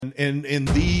and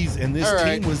this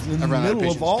team was in the middle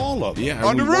of all of them. Yeah,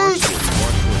 On the roof! We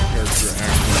watched the character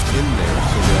actually in there,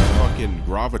 so there's fucking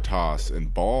gravitas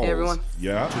and balls Hey, everyone.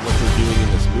 Yeah. to what they're doing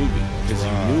in this movie because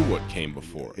you knew what came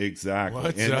before. Exactly.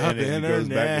 What's and up, it goes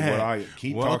back to what I Internet?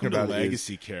 keep Welcome talking to about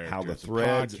Legacy is Characters, how the a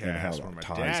threads and podcast how where it my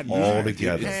ties dad and all I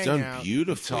together. It's hang done out,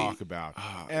 beautifully. Talk about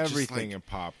just everything like in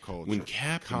pop culture. when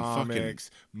Cap and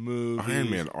comics, movies, Iron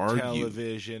Man argue,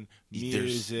 television,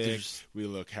 music. there's- we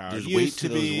look how there's it weight used to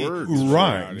to those be, words.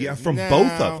 Right. how it Yeah, is from now,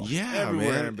 both of them. Yeah,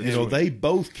 everywhere man. in between. They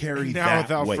both carry And now, that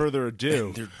without weight. further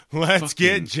ado, They're let's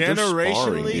get they're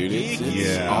sparring, generationally dude. It's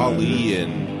geeky. Yeah. Ali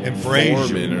and Frazier.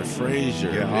 Foreman or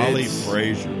Frazier. Yeah, Ali It's-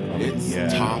 Frazier. I mean, It's yeah.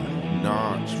 top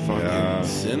notch fucking Yeah.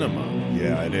 cinema.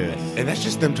 Yeah, it is. And that's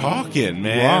just them talking,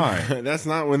 man. Right. That's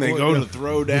not when they Well, go to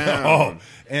throw down. Oh,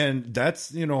 and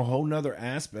that's a whole nother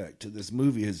aspect to this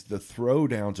movie is the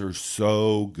throwdowns are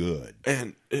so good.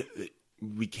 And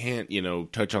we can't,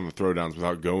 touch on the throwdowns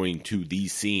without going to the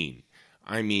scene.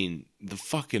 I mean, the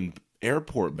fucking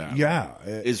airport battle Yeah,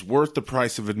 is worth the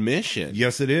price of admission.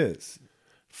 yes, it is.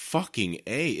 Fucking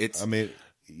A. It's I mean,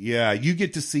 yeah, you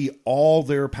get to see all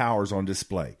their powers on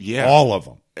display. Yeah. all of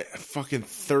them. fucking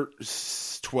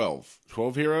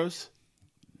 12 heroes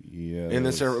Yeah, in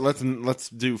this era. Let's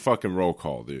do fucking roll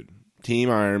call, dude. Team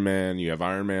Iron Man. You have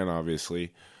Iron Man,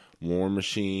 obviously. War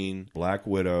Machine, Black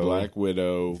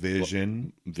Widow,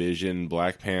 Vision, Vision,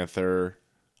 Black Panther,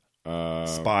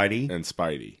 Spidey. and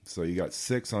Spidey. So you got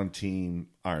 6 on Team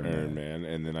Iron Iron Man.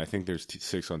 Man, and then I think there's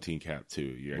 6 on Team Cap too.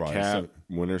 You got Right, Cap,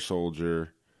 Winter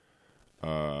Soldier,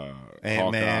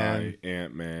 Ant-Man. Hawkeye,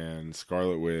 Ant-Man,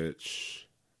 Scarlet Witch,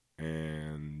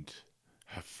 and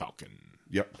Falcon.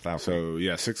 Yep, Falcon. So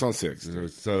yeah, 6 on 6.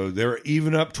 So they're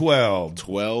even up 12.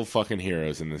 12 fucking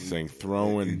heroes in this thing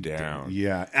throwing down.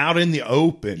 Yeah, out in the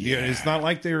open. Yeah, Yeah. it's not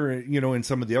like they're in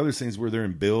some of the other scenes where they're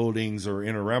in buildings or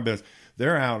in around buildings.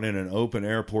 They're out in an open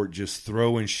airport just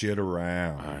throwing shit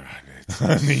around. It's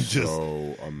I mean,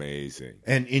 so amazing.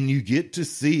 And you get to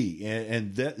see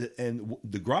and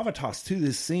the gravitas to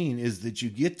this scene is that you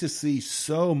get to see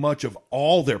so much of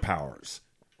all their powers.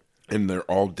 And they're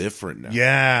all different now.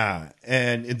 Yeah,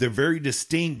 and they're very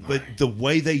distinct, but the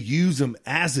way they use them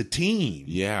as a team,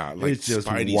 Yeah, like It's just,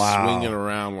 Spidey wow. swinging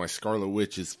around while Scarlet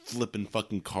Witch is flipping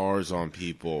fucking cars on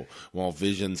people while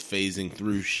Vision's phasing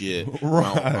through shit.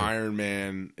 While Iron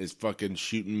Man is fucking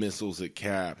shooting missiles at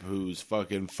Cap, who's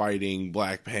fucking fighting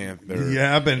Black Panther.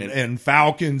 yeah, and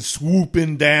Falcon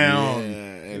swooping down.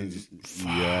 and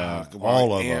Yeah, while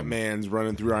all of them. Ant-Man's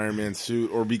running through Iron Man's suit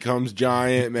or becomes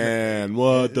Giant Man.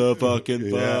 What the fucking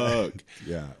fuck?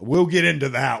 Yeah, we'll get into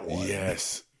that one.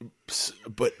 Yes.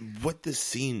 But what this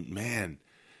scene, man,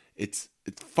 it's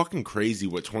fucking crazy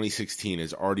what 2016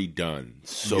 has already done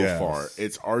so Yes. far.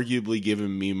 It's arguably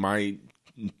given me my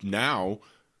now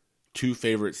 2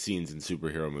 favorite scenes in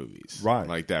superhero movies. Right.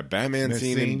 Like that Batman This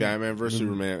scene scene, in Batman vs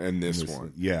Superman and this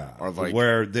one. Yeah, Are like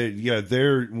where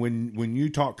they're when you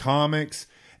talk comics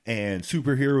and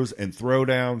superheroes and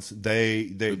throwdowns,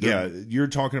 you're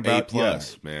talking about A+, yeah,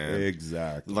 man.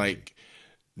 exactly. like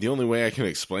the only way I can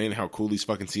explain how cool these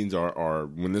fucking scenes are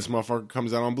when this motherfucker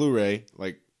comes out on Blu-ray,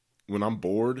 like when I'm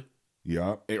bored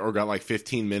yeah, or got like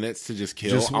 15 minutes to just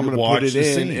kill, Just I'm going to watch put it the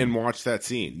in scene. and watch that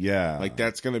scene. Yeah. Like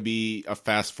that's going to be a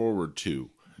fast forward to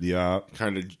yeah,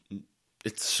 kind of,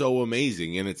 it's so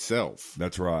amazing in itself.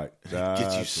 that's right. It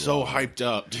gets you so hyped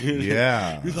up, dude.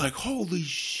 Yeah. You're like, holy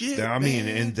shit. I mean,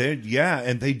 man.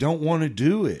 and they don't want to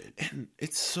do it. And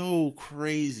it's so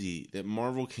crazy that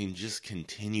Marvel can just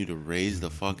continue to raise the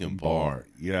fucking bar.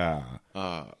 Yeah.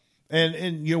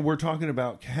 And we're talking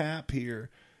about Cap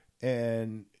here,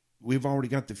 and we've already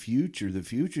got the future. The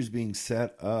future's being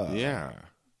set up. Yeah.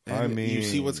 I And you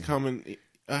see mean- what's coming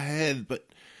ahead, but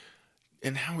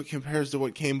and how it compares to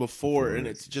what came before, and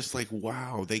it's just like,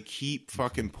 wow, they keep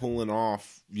fucking pulling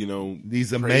off, These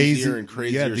crazier amazing and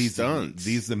crazier stunts.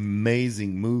 These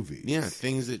amazing movies. Yeah,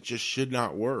 things that just should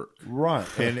not work. Right.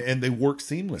 And they work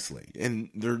seamlessly. And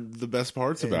they're the best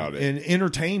parts about it. And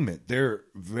entertainment, they're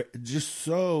just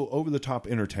so over the top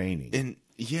entertaining. And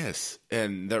yes,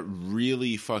 and that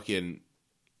really fucking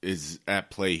is at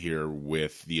play here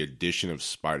with the addition of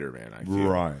Spider-Man, I feel.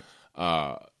 Right.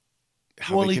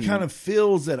 How Well, they he can- kind of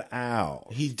fills it out.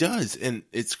 He does, and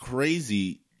it's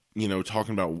crazy,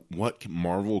 talking about what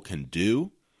Marvel can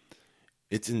do.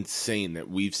 It's insane that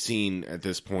we've seen at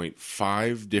this point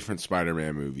 5 different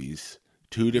Spider-Man movies,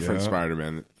 2 different Yeah.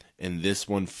 Spider-Man, and this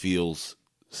one feels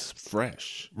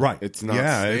fresh. Right. It's not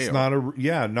Yeah, it's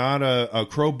stale. not a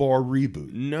crowbar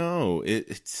reboot. No,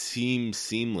 it seems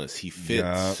seamless. He fits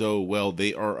Yeah. so well.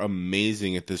 They are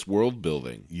amazing at this world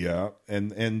building. Yeah,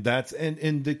 and that's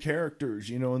and the characters,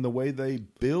 and the way they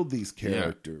build these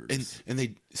characters. Yeah. And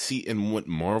they see, and what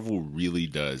Marvel really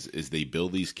does is they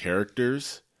build these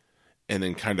characters and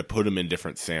then kind of put them in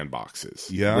different sandboxes,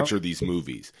 which are these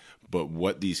movies. But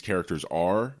what these characters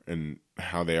are and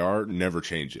how they are never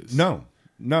changes. No,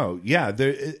 yeah,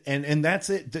 and that's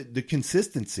it. The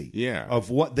consistency, of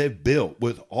what they've built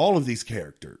with all of these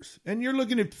characters, and you're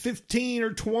looking at 15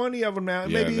 or 20 of them now,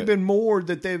 maybe even more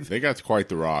that they got quite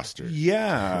the roster.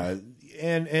 Yeah,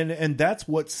 and that's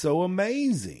what's so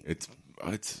amazing. It's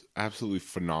absolutely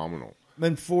phenomenal.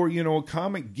 And for a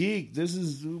comic geek,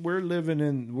 we're living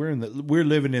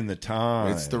in the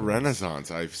time. It's the Renaissance.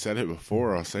 I've said it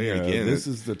before. I'll say it again. This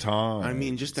is the time. I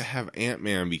mean, just to have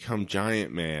Ant-Man become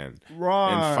Giant Man,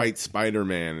 right, and fight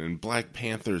Spider-Man, and Black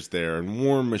Panther's there, and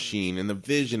War Machine, and the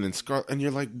Vision, and Scarlet, and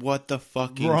you're like, what the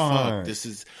fucking fuck? This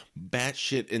is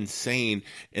batshit insane,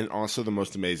 and also the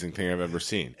most amazing thing I've ever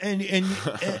seen. And the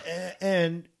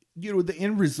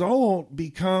end result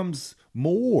becomes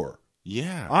more.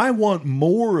 Yeah, I want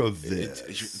more of this.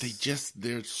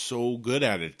 They're so good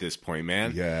at it at this point,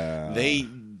 man. Yeah, they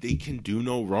can do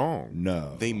no wrong.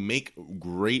 No, they make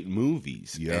great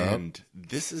movies. Yeah, and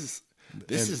this is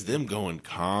them going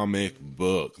comic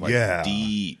book, like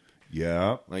deep.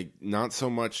 Yeah, like not so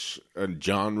much a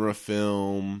genre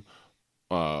film,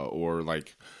 or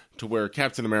like to where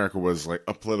Captain America was like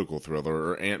a political thriller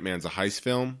or Ant-Man's a heist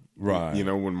film. Right.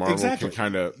 When Marvel can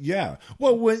kind of... Yeah.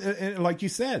 Well, like you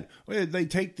said, they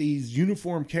take these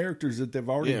uniform characters that they've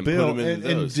already built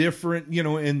and different,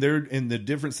 in the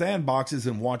different sandboxes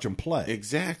and watch them play.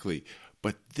 Exactly.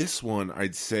 But this one,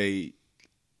 I'd say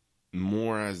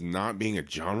more as not being a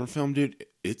genre film, dude.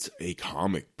 It's a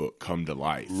comic book come to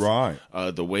life. Right.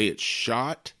 The way it's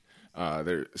shot,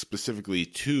 there specifically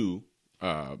two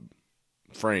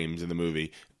frames in the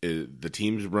movie. The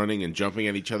team's running and jumping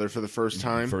at each other for the first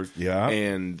time.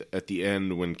 And at the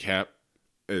end, when Cap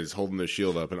is holding the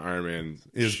shield up and Iron Man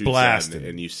is shoots blasting,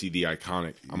 and you see the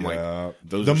iconic. I'm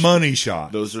like, money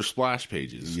shot. Those are splash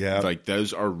pages. Yeah, like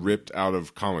those are ripped out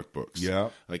of comic books. Yeah,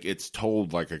 like it's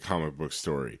told like a comic book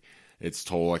story. It's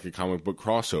told like a comic book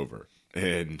crossover.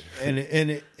 And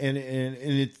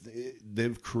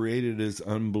they've created this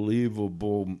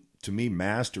unbelievable, to me,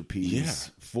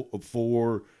 masterpiece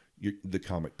for the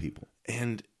comic people.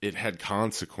 And it had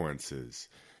consequences,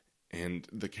 and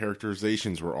the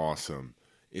characterizations were awesome.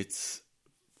 It's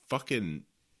fucking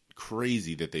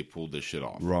crazy that they pulled this shit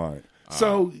off. Right.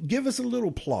 So give us a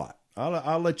little plot.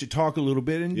 I'll let you talk a little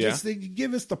bit and just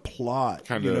give us the plot.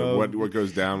 Kind of what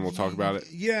goes down. We'll talk about it.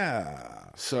 Yeah.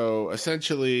 So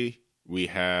essentially, we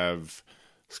have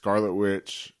Scarlet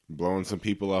Witch blowing some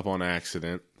people up on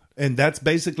accident. And that's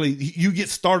basically, you get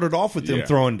started off with them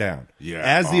throwing down. Yeah.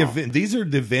 As these are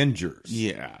the Avengers.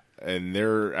 Yeah. And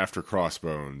they're after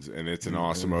Crossbones, and it's an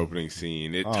awesome opening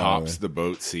scene. It tops the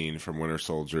boat scene from Winter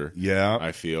Soldier. Yeah.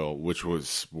 I feel, which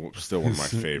was still one of my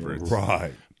favorites.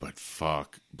 Right. But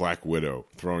fuck, Black Widow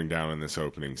throwing down in this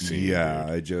opening scene.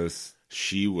 Yeah, dude.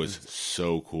 She was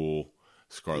so cool.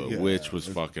 Scarlet Witch was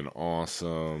fucking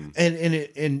awesome. And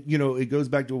it goes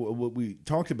back to what we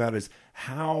talked about is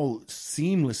how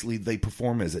seamlessly they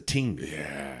perform as a team.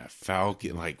 Yeah,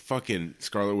 Falcon, like fucking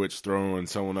Scarlet Witch throwing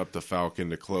someone up the Falcon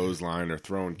to clothesline or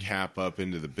throwing Cap up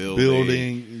into the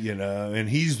building. And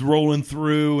he's rolling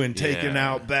through and taking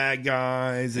out bad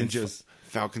guys and just...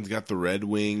 Falcon's got the Red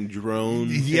Wing drone.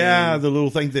 Yeah, the little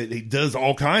thing that he does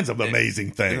all kinds of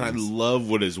amazing things. And I love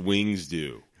what his wings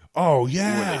do. Oh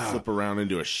yeah, when they flip around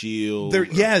into a shield.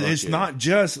 It's not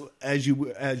just as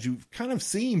you've kind of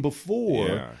seen before.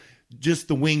 Yeah. Just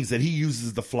the wings that he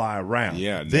uses to fly around.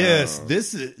 Yeah, this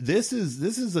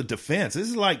is a defense. This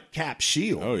is like Cap's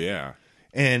shield. Oh yeah,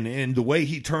 and the way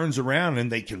he turns around and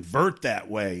they convert that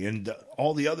way, and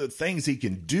all the other things he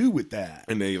can do with that.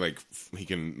 And they he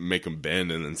can make them bend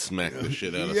and then smack the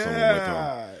shit out of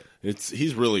someone with them.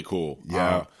 He's really cool.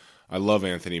 Yeah, I love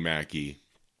Anthony Mackie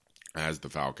as the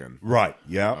Falcon. Right,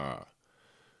 yeah.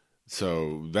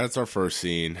 So that's our first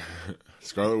scene.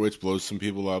 Scarlet Witch blows some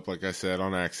people up, like I said,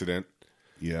 on accident.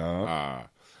 Yeah.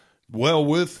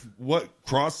 With what?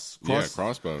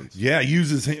 Crossbones. Yeah,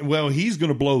 uses him. Well, he's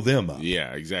going to blow them up.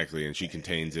 Yeah, exactly. And she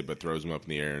contains it, but throws him up in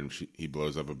the air, and he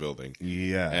blows up a building.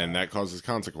 Yeah. And that causes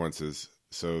consequences.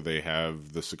 So they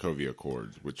have the Sokovia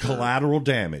Accords, which collateral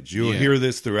damage. You'll hear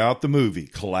this throughout the movie.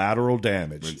 Collateral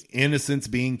damage. Innocents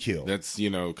being killed. That's,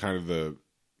 kind of the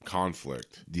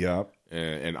conflict. Yep.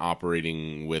 and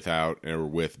operating without or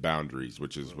with boundaries,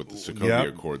 which is what the Sokovia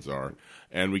Accords are.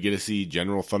 And we get to see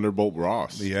General Thunderbolt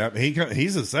Ross. Yeah,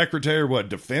 he's a Secretary of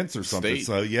Defense or something.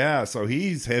 State. So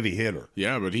he's heavy hitter.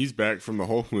 Yeah, but he's back from the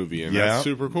Hulk movie, and that's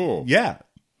super cool. Yeah.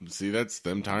 See, that's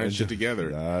them tying shit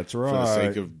together. That's right. For the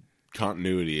sake of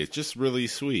continuity. It's just really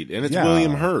sweet. And it's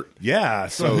William Hurt. Yeah.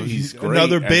 So he's great.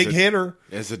 Another big hitter.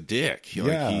 As a dick.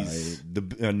 He's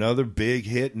another big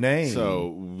hit name. So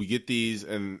we get these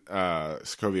and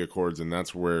Sokovia Accords, and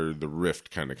that's where the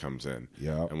rift kind of comes in.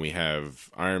 Yeah. And we have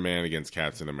Iron Man against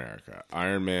Captain America.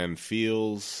 Iron Man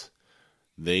feels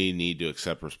they need to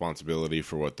accept responsibility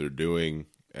for what they're doing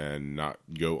and not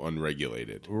go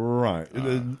unregulated. Right.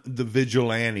 The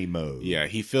vigilante mode. Yeah,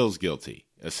 he feels guilty.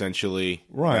 Essentially,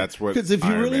 right. That's what if you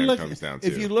Iron really Man look, comes down to.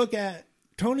 If you look at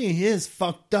Tony, he is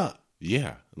fucked up.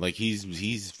 Yeah, like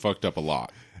he's fucked up a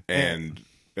lot, and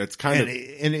that's kind of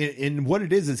and what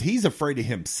it is he's afraid of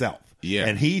himself. Yeah,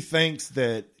 and he thinks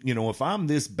that if I'm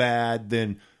this bad,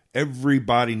 then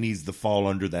everybody needs to fall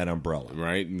under that umbrella.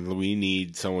 Right. We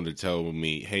need someone to tell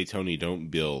me, "Hey, Tony, don't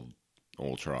build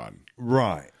Ultron."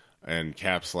 Right. And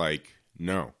Cap's like,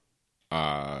 "No.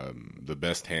 The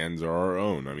best hands are our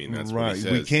own." I mean, that's right. What he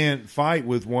says. We can't fight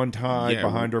with one tie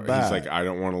behind our back. He's like, I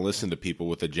don't want to listen to people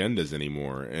with agendas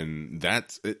anymore. And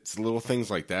it's little things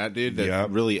like that, dude,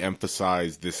 that really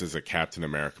emphasize this is a Captain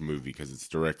America movie because it's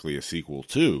directly a sequel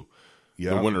to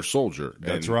The Winter Soldier.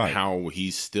 That's and right. How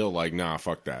he's still like, nah,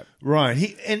 fuck that. Right.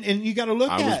 He and you got to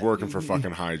look I was working for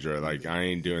fucking Hydra. Like, I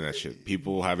ain't doing that shit.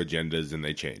 People have agendas and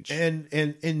they change.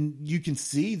 And you can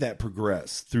see that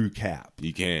progress through Cap.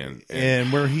 You can.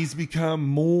 And where he's become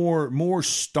more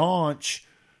staunch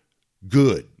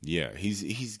good. Yeah, he's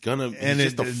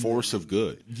just a force of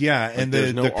good. Yeah, like, and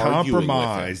the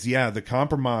compromise. Yeah, the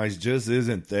compromise just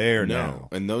isn't there now.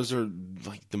 And those are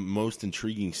like the most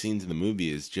intriguing scenes in the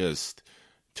movie is just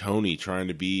Tony trying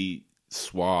to be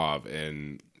suave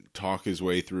and talk his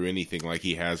way through anything like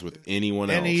he has with anyone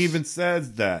else. And he even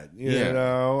says that, you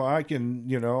know, I can,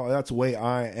 that's the way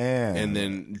I am. And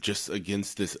then just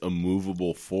against this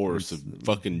immovable force of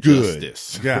fucking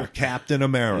justice. Yeah, Captain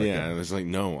America. Yeah, and it's like,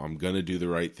 no, I'm going to do the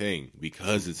right thing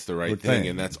because it's the right thing.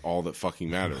 And that's all that fucking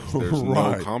matters. There's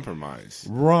no compromise.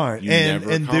 Right.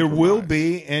 And there will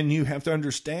be, and you have to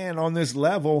understand on this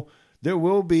level, there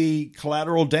will be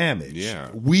collateral damage. Yeah.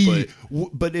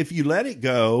 But if you let it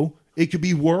go, it could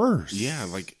be worse. Yeah,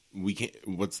 like we can't.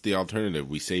 What's the alternative?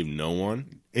 We save no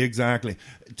one. Exactly.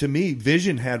 To me,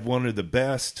 Vision had one of the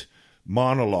best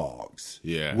monologues.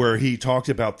 Yeah, where he talked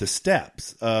about the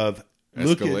steps of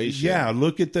escalation.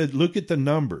 Look at the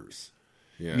numbers.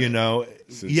 Yeah,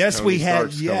 yes, Tony we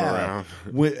had. Yeah,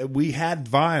 we had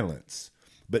violence.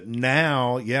 But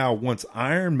now, once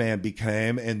Iron Man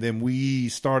became, and then we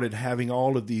started having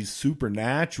all of these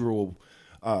supernatural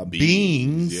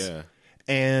beings. Yeah.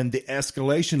 And the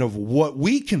escalation of what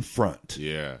we confront.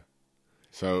 Yeah.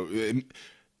 So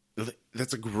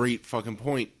that's a great fucking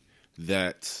point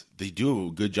that they do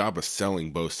a good job of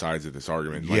selling both sides of this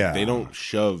argument. Like, they don't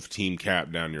shove Team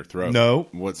Cap down your throat. No.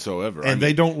 Whatsoever. And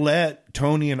they don't let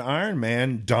Tony and Iron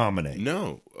Man dominate.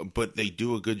 No. But they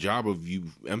do a good job of you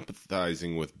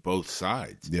empathizing with both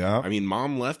sides. Yeah. I mean,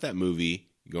 Mom left that movie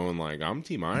going like, I'm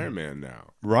Team Iron Man now.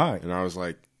 Right. And I was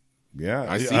like, yeah,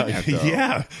 I see that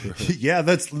though. Yeah,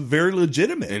 that's very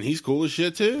legitimate, and he's cool as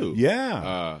shit too.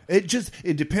 Yeah,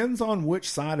 it depends on which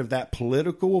side of that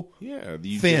political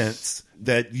fence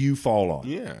that you fall on.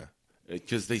 Yeah,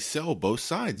 because they sell both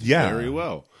sides very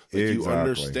well. Like, exactly. You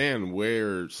understand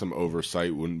where some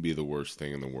oversight wouldn't be the worst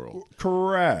thing in the world.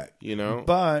 Correct.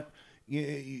 But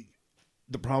the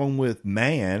problem with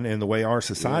man and the way our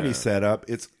society's set up,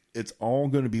 it's all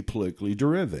going to be politically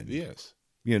driven. Yes.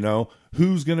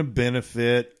 Who's going to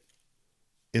benefit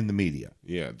in the media?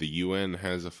 Yeah, the UN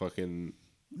has a fucking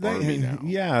army now.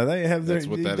 Yeah, they have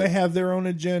have their own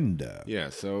agenda.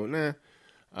 Yeah, so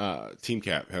Team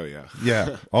Cap, hell yeah.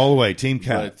 Yeah, all the way, Team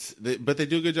Cap. But they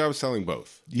do a good job of selling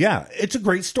both. Yeah, it's a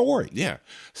great story. Yeah.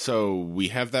 So we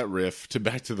have that riff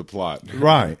back to the plot.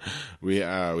 Right. we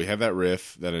have that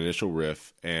riff, that initial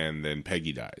riff, and then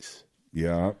Peggy dies.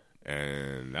 Yeah.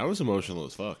 And that was emotional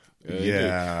as fuck.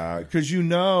 Yeah, because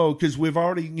we've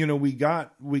already, we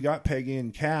got Peggy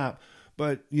and Cap,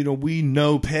 but we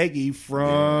know Peggy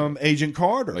from Agent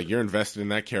Carter. Like, you're invested in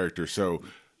that character, so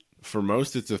for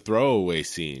most it's a throwaway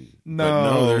scene.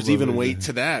 No, there's even weight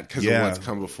to that because of what's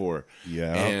come before.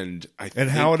 Yeah, and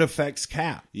how it affects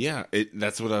Cap. Yeah,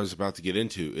 that's what I was about to get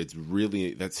into. It's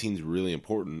really, that scene's really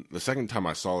important. The second time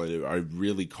I saw it, I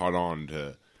really caught on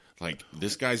to, like,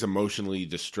 this guy's emotionally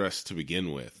distressed to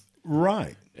begin with.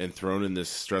 Right. And thrown in this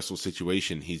stressful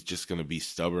situation, he's just going to be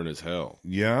stubborn as hell.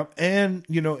 Yeah. And,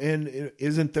 and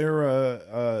isn't there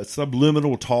a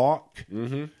subliminal talk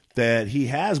that he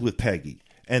has with Peggy?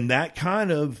 And that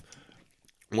kind of...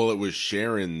 Well, it was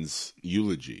Sharon's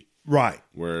eulogy. Right.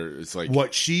 Where it's like...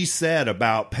 what she said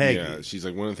about Peggy. Yeah, she's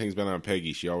like, one of the things about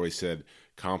Peggy, she always said,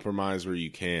 compromise where you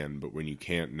can, but when you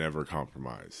can't, never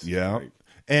compromise. Yeah. Like,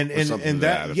 and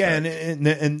that yeah,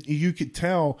 and you could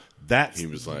tell that he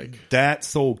was like, that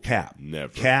sold Cap.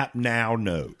 Never. Cap now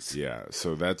knows. Yeah,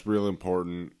 so that's real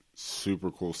important. Super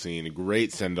cool scene. A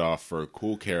great send off for a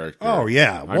cool character. Oh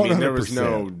yeah, 100%. I mean, there was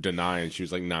no denying she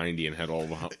was like 90 and had all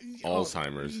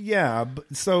Alzheimer's. Yeah,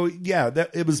 so yeah,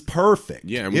 that it was perfect.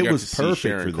 Yeah, and we got to see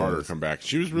Sharon Carter come back.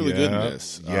 She was really good in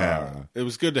this. Yeah, it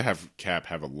was good to have Cap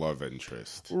have a love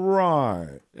interest.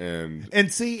 Right.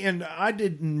 And see, and I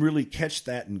didn't really catch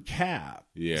that in Cap.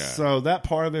 Yeah. So that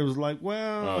part of it was like,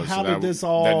 well, how did this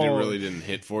all... That really didn't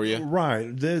hit for you? Right.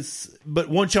 But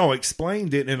once y'all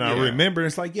explained it and I remember,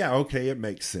 it's like, yeah, okay, it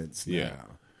makes sense now. Yeah.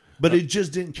 But it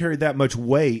just didn't carry that much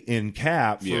weight in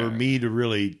Cap for me to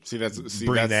really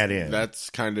bring that in. That's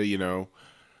kind of,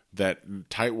 that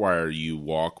tight wire you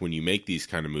walk when you make these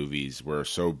kind of movies where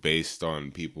so based on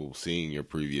people seeing your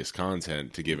previous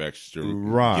content to give extra...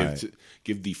 Right.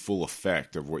 Give the full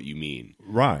effect of what you mean.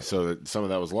 Right. So that some of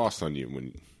that was lost on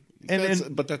you.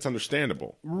 But that's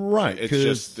understandable. Right.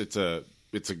 It's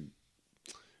a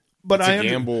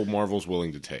gamble Marvel's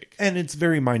willing to take. And it's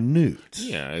very minute.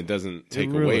 Yeah, it doesn't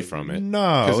take away from it.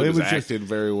 No. Because it was acted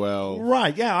very well.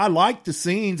 Right, yeah, I like the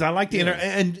scenes. I like the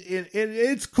and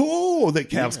it's cool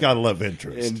that Cap's got a love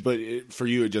interest. But for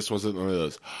you, it just wasn't one of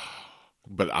those...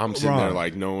 But I'm sitting there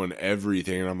like knowing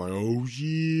everything, and I'm like, oh,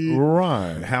 shit.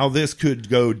 Right, how this could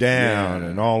go down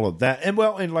and all of that. And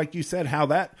and like you said, how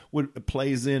that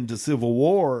plays into Civil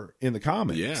War in the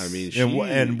comics. Yeah, I mean,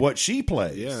 and what she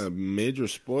plays. Yeah, major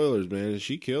spoilers, man.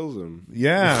 She kills him.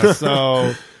 Yeah,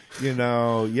 so,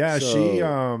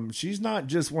 she's not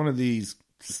just one of these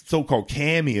so-called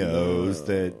cameos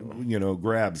that,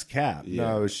 grabs Cap. Yeah.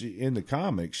 No, in the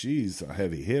comics, she's a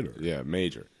heavy hitter. Yeah,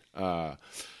 major.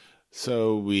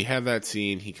 So we have that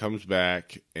scene. He comes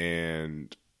back,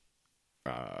 and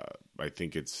I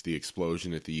think it's the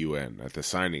explosion at the UN, at the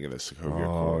signing of the Sokovia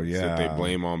Accords that they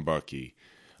blame on Bucky.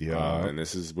 Yeah. And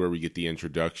this is where we get the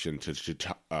introduction to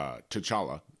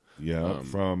T'Challa. Yeah,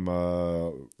 from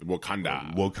Wakanda.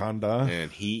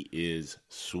 And he is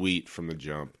sweet from the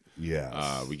jump.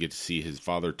 Yes. We get to see his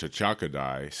father T'Chaka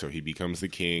die, so he becomes the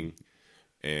king,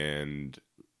 and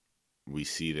we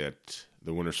see that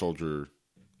the Winter Soldier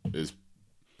is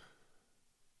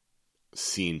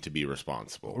seen to be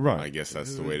responsible. Right. I guess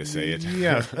that's the way to say it.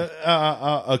 Yeah.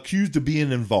 Accused of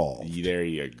being involved. There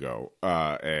you go.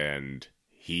 And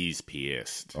he's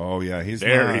pissed. Oh, yeah. He's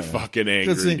very fucking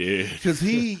angry, dude. Because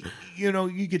he,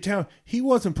 you could tell he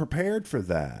wasn't prepared for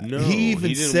that. No, he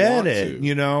even said it,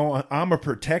 I'm a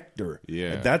protector.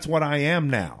 Yeah. That's what I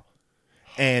am now.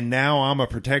 And now I'm a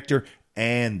protector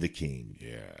and the king.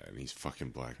 Yeah. And he's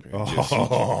fucking Black Panther.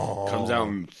 Comes out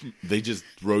and they just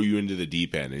throw you into the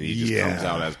deep end, and he just comes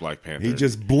out as Black Panther. He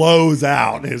just blows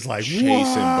out, and it's like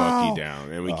chasing Bucky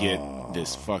down, and we get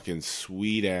this fucking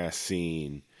sweet ass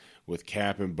scene with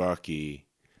Cap and Bucky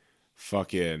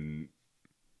fucking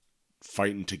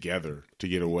fighting together to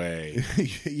get away.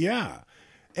 Yeah.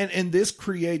 And this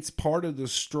creates part of the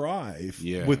strife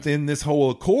within this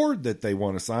whole accord that they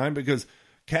want to sign, because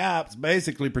Cap's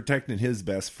basically protecting his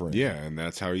best friend. Yeah, and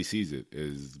that's how he sees it,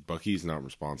 is Bucky's not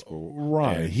responsible.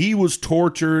 Right. And he was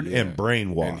tortured and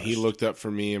brainwashed. And he looked up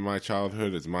for me in my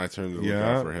childhood. It's my turn to look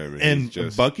out for him.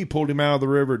 And Bucky pulled him out of the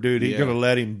river, dude. He's going to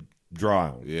let him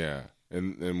drown. Yeah.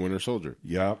 And Winter Soldier.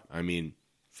 Yep. I mean,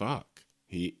 fuck.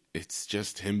 It's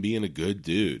just him being a good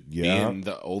dude. Yeah. Being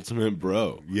the ultimate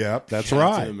bro. Yep, that's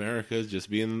right. Captain America is just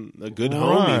being a good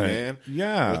homie, man.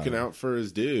 Yeah. Looking out for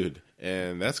his dude.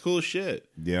 And that's cool as shit.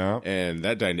 Yeah. And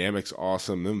that dynamic's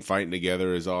awesome. Them fighting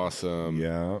together is awesome.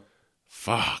 Yeah.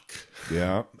 Fuck.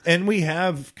 Yeah. And we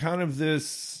have kind of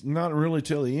this, not really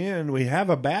till the end, we have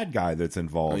a bad guy that's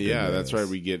involved. Yeah, that's right.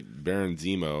 We get Baron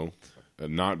Zemo.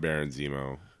 Not Baron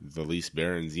Zemo. The least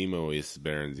Baron Zemo is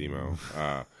Baron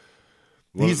Zemo.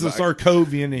 He's a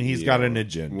Sokovian, and he's got an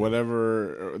agenda.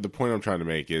 Whatever. The point I'm trying to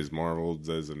make is Marvel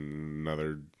does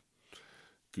another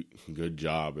good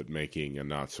job at making a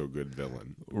not so good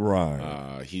villain.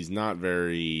 Right. He's not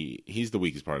very. He's the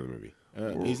weakest part of the movie.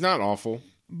 He's not awful.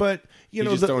 But you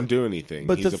just don't do anything.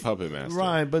 But he's a puppet master,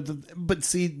 right? But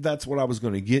see, that's what I was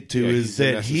going to get to is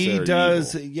that he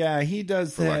does. Evil, he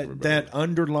does that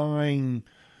underlying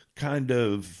kind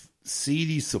of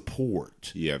seedy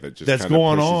support. Yeah, that just that's kinda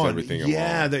going pushes on. everything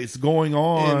Yeah, along. that's going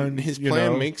on. And his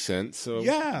plan makes sense, so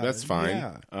that's fine.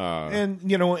 Yeah. And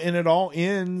and it all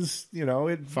ends.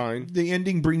 Fine. The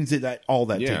ending brings all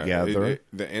that together.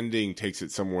 The ending takes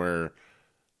it somewhere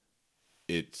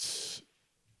it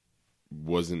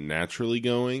wasn't naturally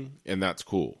going, and that's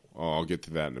cool. I'll get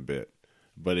to that in a bit.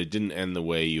 But it didn't end the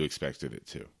way you expected it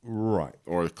to, right?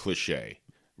 Or cliche,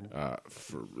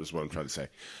 is what I'm trying to say.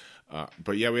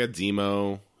 But yeah, we had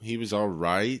Zemo. He was all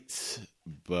right,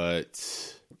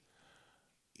 but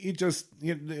he just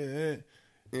he's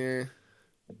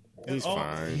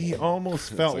fine. He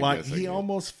almost felt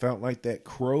almost felt like that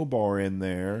crowbar in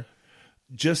there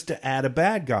just to add a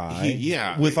bad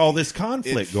guy. With all this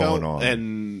conflict going on,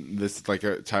 and this to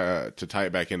tie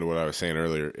it back into what I was saying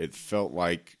earlier. It felt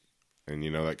like, and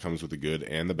that comes with the good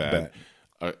and the bad.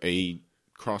 A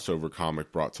crossover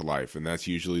comic brought to life, and that's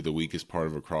usually the weakest part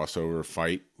of a crossover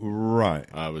fight, right?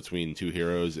 Between two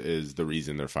heroes is the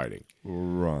reason they're fighting,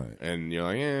 right? And you're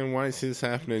like, why is this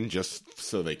happening? Just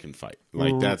so they can fight.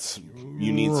 Like that's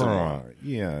you need someone,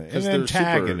 because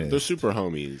they're super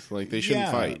homies. Like they shouldn't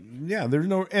fight. Yeah, there's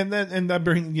no, and that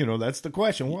bring that's the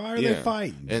question. Why are they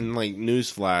fighting? And like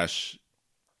newsflash.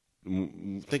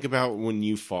 Think about when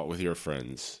you fought with your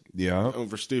friends,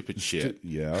 over stupid shit.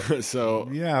 So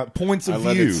points of view,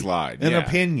 let it slide, an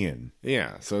opinion.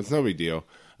 So it's no big deal.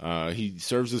 He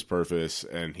serves his purpose,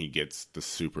 and he gets the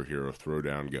superhero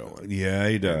throwdown going. Yeah,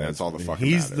 he does. And that's all the fucking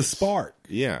He's matters. the spark.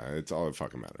 Yeah, it's all that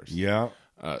fucking matters. Yeah.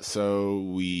 So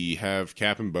we have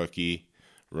Cap and Bucky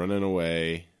running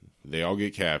away. They all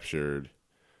get captured,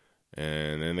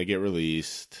 and then they get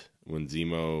released when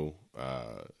Zemo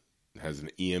has an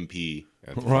EMP.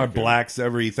 Blacks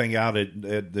everything out at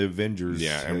the Avengers.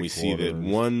 Yeah, and we see that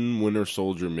one Winter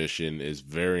Soldier mission is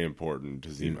very important to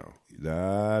Zemo.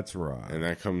 That's right. And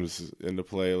that comes into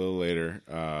play a little later.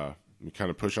 We kind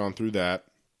of push on through that,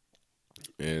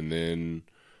 and then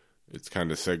it's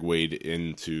kind of segued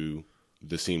into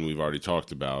the scene we've already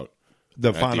talked about.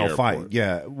 The final fight.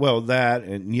 Yeah. Well, that,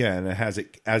 and it has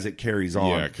it as it carries on.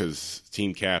 Yeah, because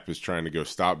Team Cap is trying to go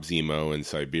stop Zemo in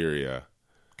Siberia.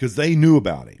 Because they knew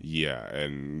about him. Yeah,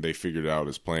 and they figured out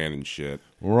his plan and shit.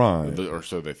 Right. Or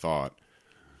so they thought.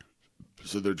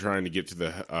 So they're trying to get to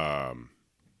the,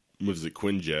 what is it,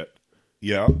 Quinjet?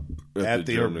 Yeah. At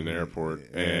the German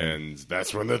airport. And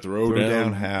that's when the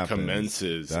throwdown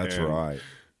commences. That's right.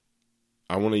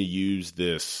 I want to use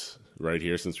this right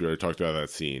here, since we already talked about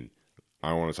that scene.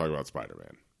 I want to talk about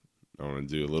Spider-Man. I want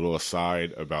to do a little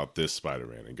aside about this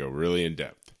Spider-Man and go really in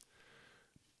depth.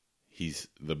 He's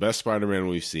the best Spider-Man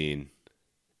we've seen,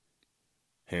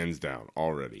 hands down,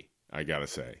 already, I gotta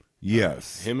say.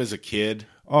 Yes. Him as a kid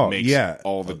makes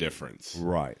all the difference.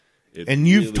 Right. And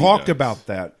you've talked about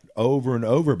that over and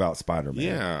over about Spider-Man.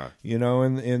 Yeah.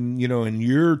 And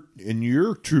in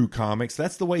your true comics,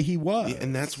 that's the way he was. Yeah,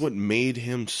 and that's what made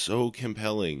him so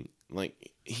compelling.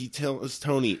 Like, he tells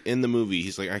Tony in the movie,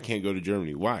 he's like, I can't go to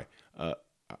Germany. Why?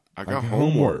 I got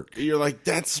homework. You're like,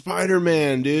 that's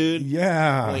Spider-Man, dude.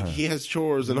 Yeah. Like, he has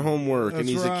chores and homework, and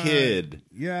he's a kid.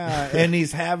 Yeah, and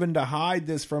he's having to hide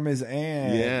this from his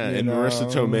aunt. Yeah, and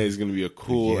Marissa Tomei is going to be a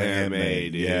cool anime,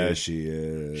 dude. Yeah, she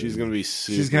is. She's going to be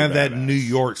super She's going to have badass. that New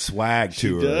York swag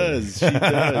to her. She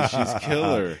does. She's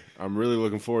killer. I'm really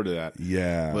looking forward to that.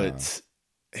 Yeah. But,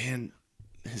 and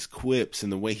his quips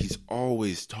and the way he's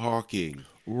always talking.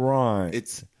 Right.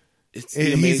 It's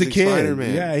he's a kid.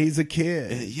 Spider-Man. Yeah, he's a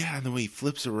kid. And the way he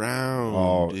flips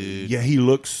around, dude. Yeah, he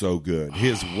looks so good.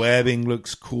 His webbing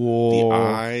looks cool. The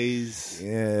eyes.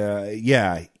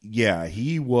 Yeah.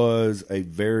 He was a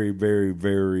very, very,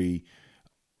 very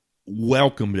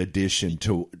welcomed addition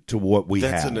to what we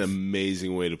have. That's an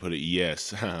amazing way to put it.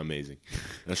 Yes, amazing.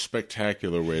 A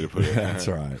spectacular way to put it. That's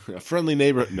right. A friendly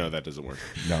neighbor. No, that doesn't work.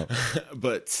 No.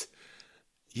 But...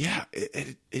 yeah,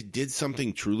 it did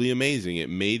something truly amazing. It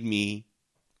made me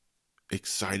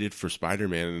excited for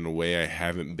Spider-Man in a way I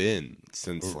haven't been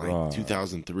since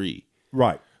 2003.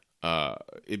 Right.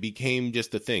 It became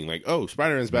just a thing. Like, oh,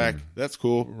 Spider-Man's back. That's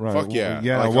cool. Right. Fuck yeah.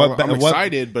 Yeah. Like, I'm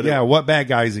excited, but what bad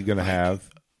guy is he going to have?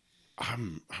 I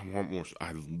want more.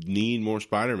 I need more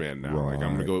Spider-Man now. Right. Like,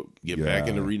 I'm gonna go get back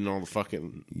into reading all the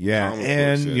fucking comic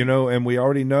and books and we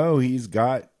already know he's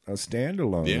got a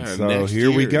standalone. Yeah, so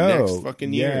here we go. Next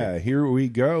fucking year. Yeah, here we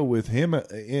go with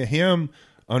him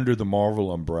under the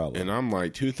Marvel umbrella. And I'm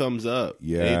like, 2 thumbs up.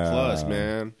 Yeah. A+,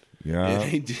 man. Yeah.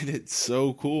 And they did it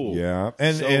so cool. Yeah.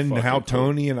 And how cool.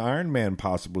 Tony and Iron Man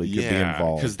possibly could be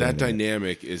involved. Because that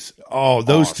dynamic is those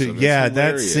awesome. two. Yeah, it's that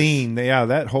hilarious. scene. Yeah,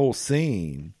 that whole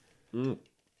scene.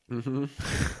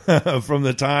 From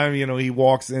the time, he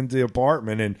walks into the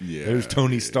apartment and there's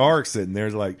Tony Stark sitting there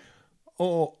like,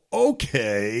 oh,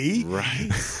 okay. Right.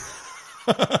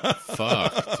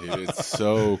 Fuck, dude. It's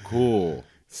so cool.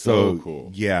 So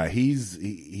cool. Yeah,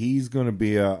 he's going to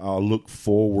be a look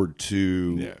forward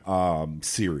to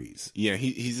series. Yeah,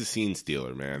 he's a scene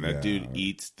stealer, man. That dude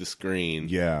eats the screen.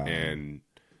 Yeah. And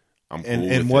I'm cool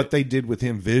and what they did with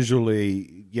him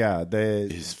visually,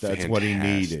 that's fantastic. what he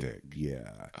needed.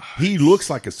 Yeah. He looks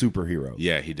like a superhero.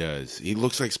 Yeah, he does. He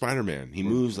looks like Spider-Man. He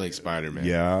moves like Spider-Man.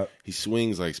 Yeah. He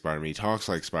swings like Spider-Man. He talks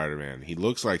like Spider-Man. He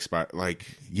looks like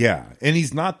Yeah, and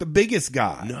he's not the biggest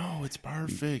guy. No, it's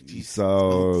perfect. He's a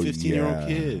 15-year-old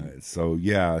kid. So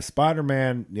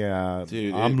Spider-Man. Yeah,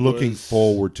 dude, I'm looking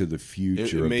forward to the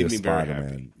future it made of me this very Spider-Man.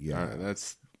 happy. Yeah,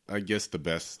 that's I guess the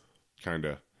best kind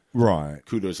of right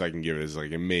kudos I can give it is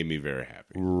like it made me very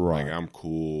happy. Right, like I'm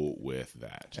cool with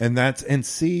that. And that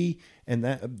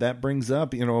brings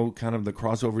up kind of the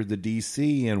crossover to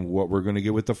DC and what we're going to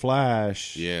get with the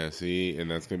Flash. Yeah, see, and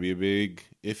that's going to be a big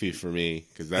iffy for me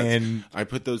because I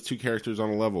put those two characters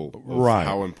on a level of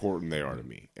how important they are to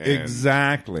me. And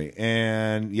exactly,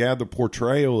 and the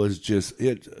portrayal is just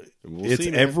it's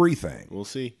everything. We'll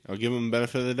see. I'll give them the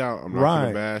benefit of the doubt. I'm not going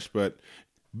to bash, but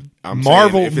I'm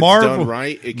Marvel, saying if it's Marvel, done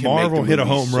right, it can Marvel make the hit a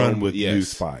movie home run with new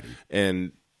Spidey,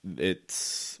 and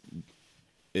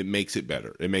it makes it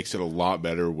better. It makes it a lot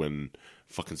better when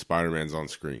fucking Spider-Man's on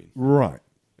screen, right?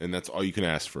 And that's all you can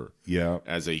ask for. Yeah,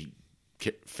 as a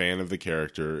fan of the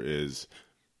character, is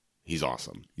he's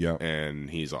awesome. Yeah, and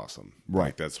he's awesome. Right.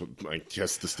 Like that's what I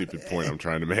guess the stupid point I'm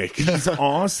trying to make. He's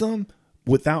awesome.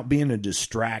 Without being a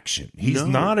distraction. He's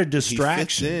not a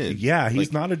distraction. He fits in. Yeah,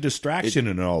 he's not a distraction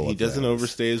in all of He doesn't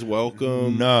overstay his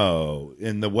welcome. No.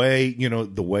 And the way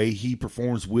he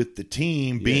performs with the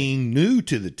team, being new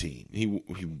to the team.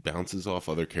 He bounces off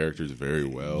other characters very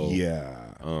well.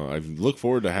 Yeah. I look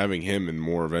forward to having him in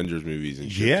more Avengers movies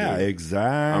and shit. Yeah, too.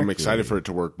 exactly. I'm excited for it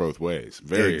to work both ways.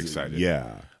 Very excited.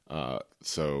 Yeah.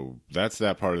 So that's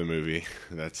that part of the movie.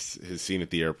 That's his scene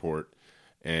at the airport.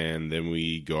 And then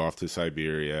we go off to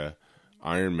Siberia.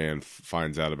 Iron Man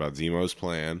finds out about Zemo's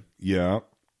plan. Yeah.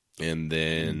 And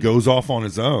then goes off on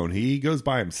his own. He goes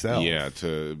by himself. Yeah,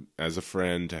 as a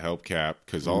friend to help Cap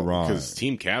because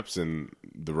Team Cap's in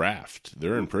the raft.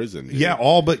 They're in prison. Dude. Yeah,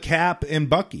 all but Cap and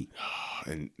Bucky.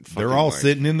 And they're all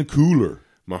sitting in the cooler.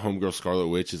 My homegirl Scarlet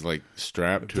Witch is like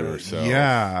strapped to herself.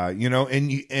 Yeah,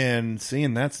 and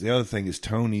seeing that's the other thing is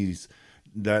Tony's.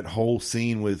 That whole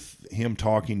scene with him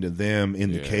talking to them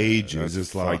in the cages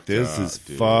is like, this is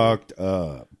fucked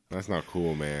up. That's not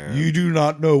cool, man. You do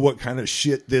not know what kind of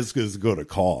shit this is going to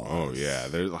cause. Oh, yeah.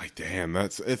 They're like, damn,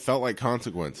 it felt like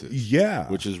consequences. Yeah.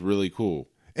 Which is really cool.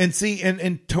 And see,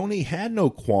 and Tony had no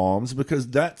qualms because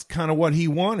that's kind of what he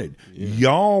wanted. Yeah.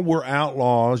 Y'all were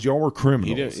outlaws. Y'all were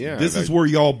criminals. This is where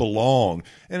y'all belong.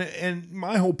 And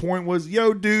my whole point was,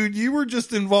 yo, dude, you were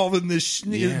just involved in this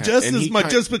just as much.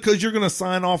 Just because you're going to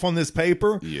sign off on this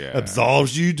paper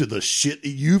absolves you to the shit that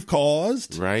you've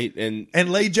caused. Right. And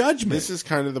lay judgment. This is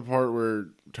kind of the part where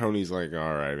Tony's like,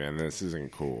 all right, man, this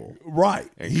isn't cool.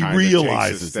 Right. And he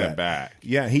realizes takes a step back.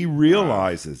 Yeah, he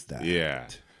realizes that. Yeah.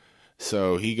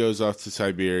 So he goes off to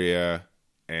Siberia,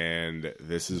 and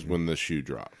this is when the shoe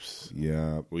drops.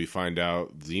 Yeah. We find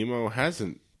out Zemo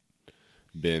hasn't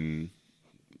been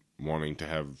wanting to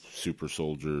have super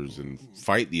soldiers and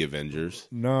fight the Avengers.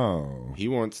 No. He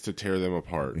wants to tear them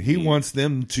apart. He wants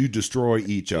them to destroy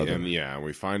each other. And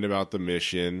we find about the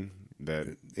mission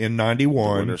that in 91,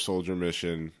 the Winter Soldier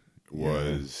mission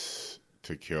was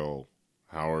to kill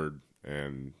Howard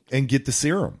and get the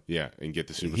serum. Yeah, and get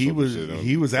the super. He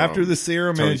was after the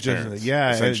serum, Tony's and parents,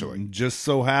 essentially, it just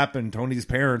so happened Tony's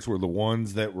parents were the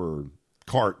ones that were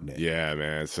carting it. Yeah,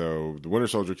 man. So the Winter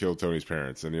Soldier killed Tony's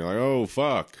parents, and you're like, oh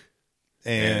fuck,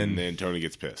 and then Tony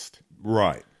gets pissed,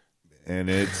 right?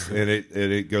 And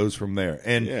it goes from there.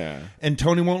 And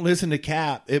Tony won't listen to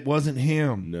Cap. It wasn't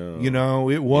him. No.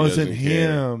 It wasn't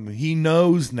him. He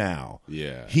knows now.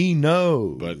 Yeah. He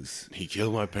knows. But he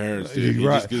killed my parents, dude. He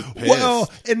right. just gets pissed. Well,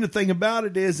 and the thing about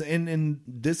it is, and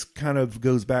this kind of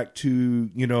goes back to,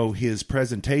 his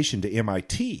presentation to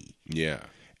MIT. Yeah.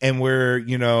 And where,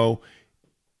 you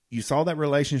saw that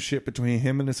relationship between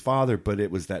him and his father, but it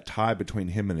was that tie between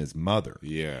him and his mother.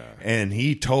 Yeah. And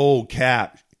he told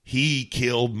Cap, he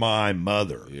killed my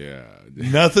mother. Yeah.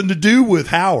 Nothing to do with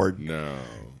Howard. No.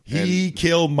 He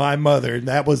killed my mother, and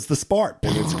that was the spark.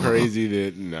 And it's crazy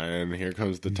that, and here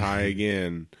comes the tie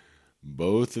again,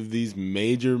 both of these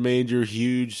major,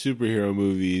 huge superhero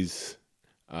movies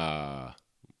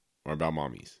are about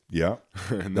mommies. Yeah,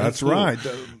 And that's cool. right.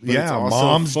 But Yeah, it's also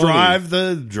moms funny.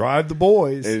 drive the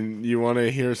boys. And you want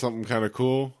to hear something kind of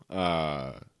cool?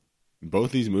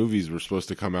 Both these movies were supposed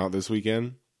to come out this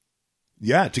weekend.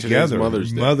 Yeah, together.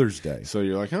 Mother's Day. Day. So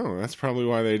you're like, oh, that's probably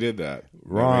why they did that.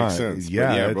 Right. That makes sense. Yeah,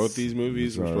 But it's- both these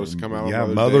movies were supposed to come out Yeah,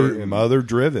 on Mother's Day. mother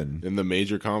driven. And the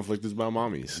major conflict is about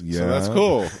mommies. Yeah. So that's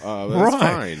cool. That's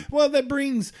fine. Well, that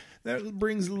brings a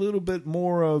little bit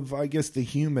more of, I guess, the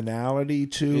humanality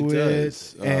to It it,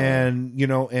 does. and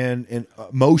and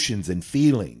emotions and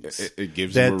feelings. It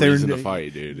gives that them a they're- reason to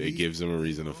fight, dude. It gives them a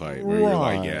reason to fight. Where you're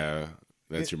like, Right. yeah,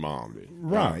 that's your mom, dude.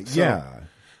 Right? So- Yeah.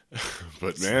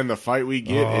 But man, the fight we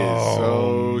get is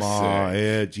so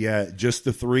sick. Just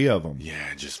the three of them. Yeah,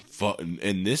 just fun.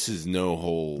 And this is no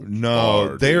whole.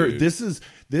 No, dude.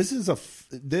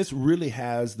 This really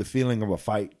has the feeling of a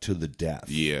fight to the death.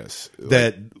 Yes.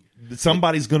 That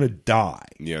somebody's going to die.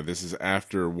 Yeah, this is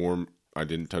after War. I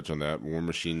didn't touch on that. War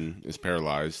Machine is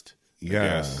paralyzed. Yeah.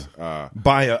 Yes.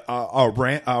 By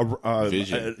a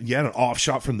Vision. an off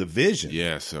shot from the Vision.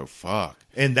 Yeah. So fuck.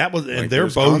 And that was, and Like, they're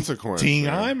there's both consequence, Team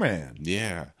man. Iron Man.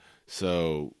 Yeah.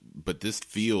 So, but this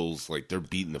feels like they're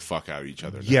beating the fuck out of each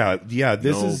other. Now. Yeah.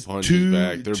 This No is punches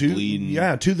back. They're bleeding.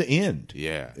 Yeah, to the end.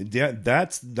 Yeah. Yeah,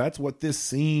 that's what this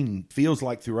scene feels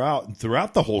like throughout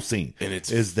the whole scene. And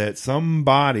it's- is that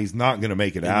somebody's not going to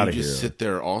make it And out you of here. just sit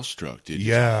there awestruck, dude.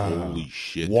 Yeah. Just, holy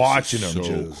shit. Watching this them is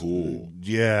so just cool.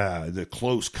 Yeah, the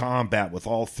close combat with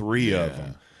all three of Yeah.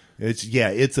 them.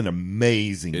 It's an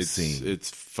amazing scene. It's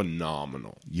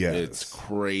phenomenal. Yes. It's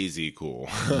crazy cool.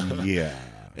 Yeah.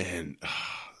 And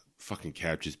fucking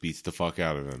Cap just beats the fuck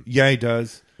out of him. Yeah, he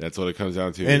does. That's what it comes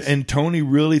down to. And Tony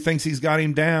really thinks he's got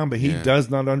him down, but he Yeah. does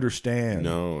not understand.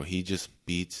 No, he just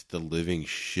beats the living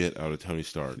shit out of Tony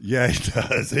Stark. Yeah, he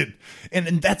does.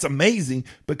 And that's amazing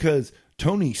because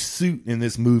Tony's suit in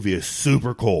this movie is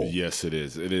super cool. Yes, it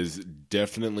is. It is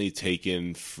definitely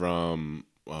taken from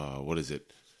what is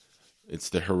it? It's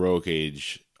the heroic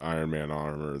age Iron Man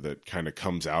armor that kind of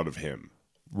comes out of him.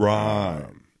 Right.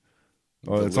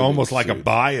 Well, the it's living almost like a suit.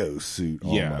 bio suit.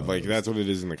 Yeah, almost. like that's what it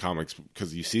is in the comics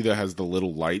because you see that has the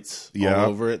little lights Yeah. all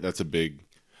over it. That's a big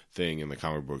thing in the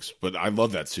comic books. But I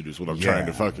love that suit is what I'm Yeah. trying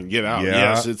to fucking get out. Yeah.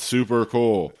 Yes, it's super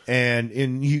cool.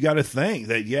 And you got to think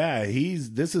that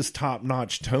this is top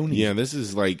notch Tony. Yeah, this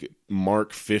is like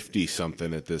Mark 50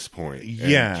 something at this point. And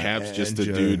Yeah, Cap's just a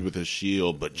and, dude with a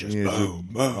shield, but just Yeah, boom,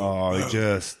 boom. Oh,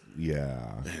 just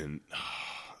yeah.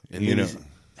 And You then know.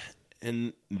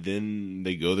 and then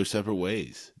they go their separate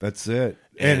ways. That's it.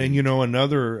 And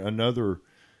another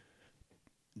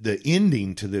the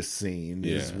ending to this scene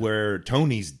is Yeah. where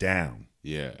Tony's down.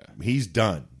 Yeah. He's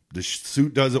done. The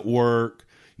suit doesn't work.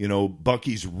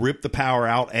 Bucky's ripped the power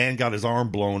out and got his arm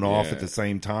blown off Yeah. at the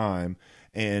same time.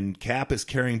 And Cap is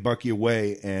carrying Bucky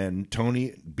away, and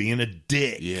Tony being a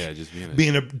dick. Yeah, just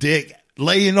Being a dick,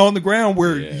 laying on the ground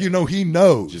where, Yeah. he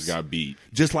knows. just got beat.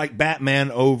 Just like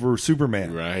Batman over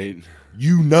Superman. Right?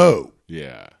 You know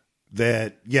Yeah.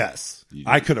 that, yes, You-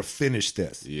 I could have finished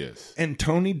this. Yes. And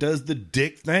Tony does the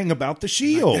dick thing about the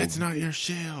shield. That's not your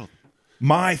shield.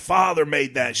 My father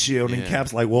made that shield. And Yeah.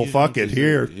 Cap's like, well, He's fuck like- it,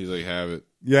 here. He's like, have it.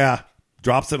 Yeah.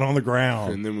 Drops it on the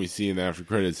ground. And then we see in the after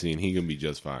credit scene, he can be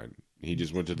just fine. He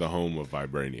just went to the home of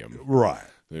Vibranium. Right.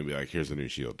 They'd be like, here's a new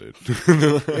shield, dude.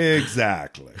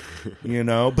 Exactly.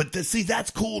 But see, that's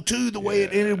cool too, the way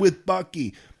it ended with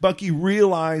Bucky. Bucky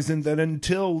realizing that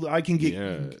until I can get,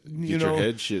 Yeah. you Get know, your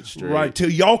head shit straight. right, till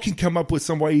y'all can come up with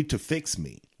some way to fix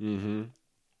me,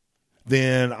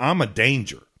 then I'm a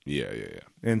danger. Yeah.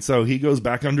 And so he goes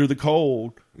back under the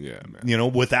cold, Yeah,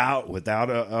 man. without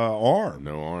a arm.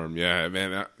 No arm. Yeah,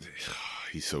 man.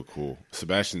 He's so cool.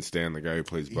 Sebastian Stan, the guy who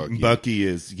plays Bucky. Bucky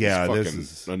is, yeah, fucking this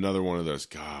is, another one of those.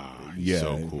 God, he's yeah,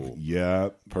 so cool. Yeah.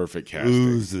 Perfect casting.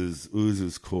 Ooze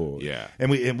is cool. Yeah. and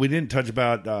we didn't touch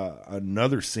about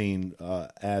another scene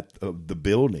at the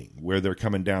building where they're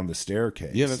coming down the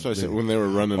staircase. Yeah, that's what I said when they were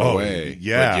running Oh, away.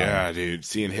 yeah. But yeah, dude,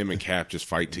 seeing him and Cap just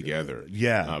fight together.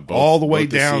 Yeah, Both- all the way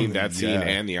both down scene, that scene yeah.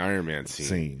 and the Iron Man scene.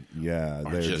 Scene. Yeah,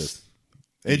 Are they're just-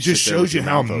 it you just sit there shows with you your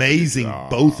how mouth open. amazing Ah.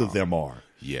 both of them are,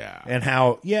 Yeah, and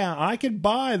how I could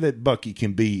buy that Bucky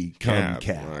can become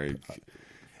Cap. like,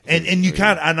 And you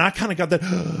I kind of got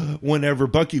that whenever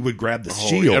Bucky would grab the oh,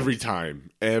 shield.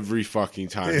 every fucking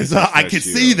time. It's, he touched I that could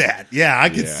shield. see that. Yeah, I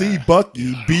could Yeah. see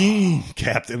Bucky being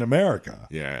Captain America,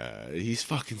 Yeah, he's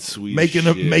fucking sweet. making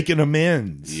as shit. making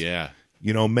amends. Yeah.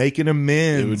 Making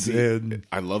amends. It would be, And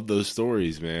I love those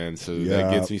stories, man. So Yeah.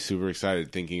 that gets me super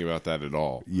excited thinking about that at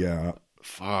all. yeah,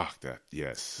 Fuck that.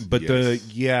 Yes. but yes.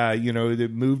 they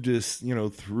moved us,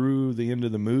 through the end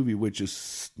of the movie, which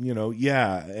is,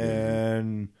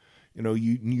 and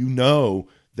you know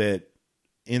that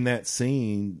in that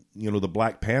scene, the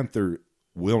Black Panther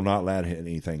will not let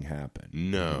anything happen.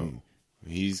 No.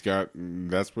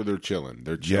 That's where they're chilling.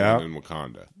 They're chilling in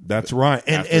Wakanda. That's right.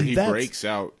 And he breaks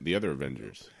out the other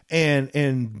Avengers.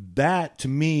 And that to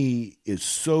me is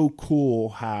so cool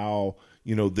how,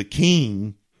 the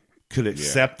king could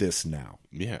accept this now.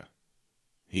 Yeah.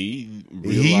 He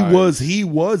was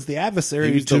the adversary.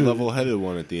 He was the level-headed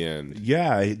one at the end.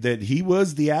 Yeah, that he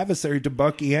was the adversary to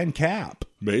Bucky and Cap.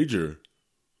 Major.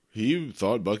 He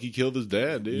thought Bucky killed his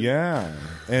dad, dude. Yeah.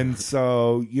 And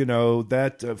so,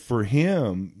 that for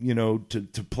him,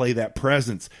 to play that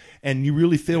presence. And you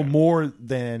really feel more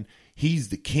than he's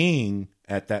the king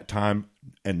at that time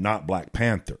and not Black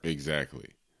Panther. Exactly.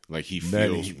 Like he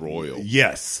feels royal.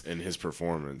 Yes. In his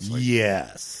performance.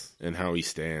 Yes. And how he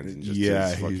stands and just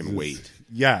his fucking weight.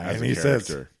 Yeah. As a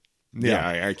character.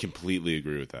 I completely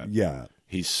agree with that. Yeah.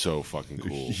 He's so fucking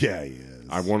cool. Yeah, he is.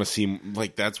 I want to see,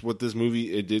 that's what this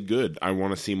movie, it did good. I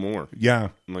want to see more. Yeah.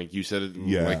 Like you said,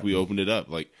 like we opened it up.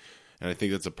 And I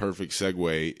think that's a perfect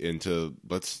segue into,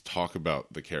 let's talk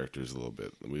about the characters a little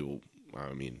bit.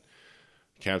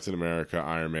 Captain America,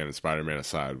 Iron Man, and Spider-Man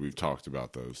aside, we've talked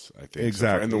about those, I think.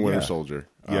 Exactly. And the Winter Soldier.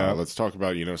 Yeah. Let's talk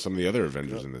about, some of the other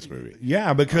Avengers in this movie.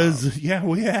 Yeah, because,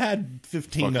 we had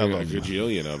 15 of them. A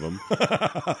gajillion of them.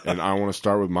 And I want to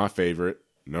start with my favorite,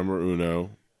 number uno,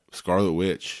 Scarlet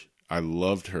Witch. I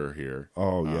loved her here.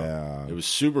 Oh, yeah. It was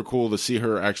super cool to see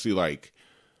her actually,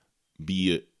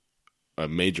 be a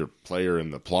major player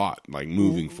in the plot,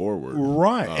 moving forward.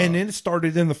 Right. And it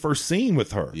started in the first scene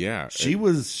with her. Yeah. She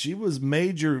was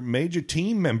major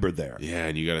team member there. Yeah,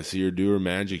 and you got to see her do her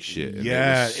magic shit.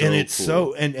 And it's cool.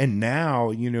 so and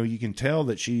now, you can tell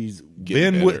that she's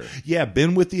been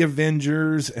with the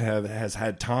Avengers, has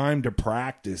had time to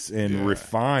practice and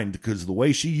refine, because the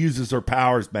way she uses her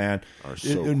powers, man, are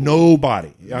so cool.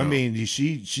 Nobody. No. I mean,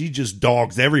 she just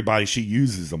dogs everybody she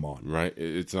uses them on. Right.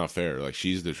 It's not fair.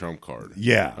 She's the trump card.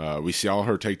 Yeah. We saw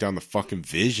her take down the fucking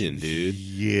Vision, dude.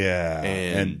 Yeah.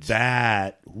 And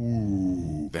that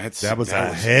was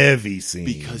a heavy scene.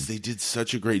 Because they did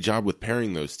such a great job with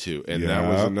pairing those two. And that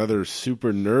was another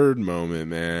super nerd moment,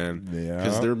 man. Yeah.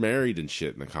 Because they're married and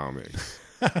shit in the comics.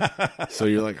 So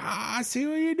you're like, I see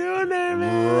what you're doing there,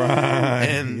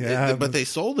 man. Right. But they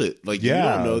sold it. You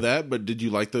don't know that, but did you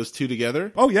like those two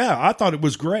together? Oh, yeah. I thought it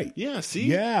was great. Yeah, see?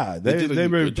 Yeah. They did a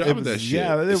good job with that shit.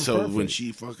 Yeah, they were so perfect. When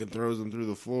she fucking throws them through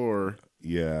the floor.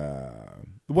 Yeah.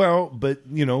 Well, but,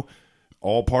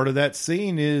 all part of that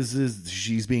scene is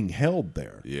she's being held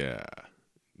there. Yeah.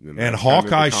 And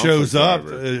Hawkeye shows up.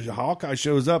 Hawkeye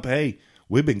shows up. Hey,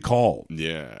 we've been called.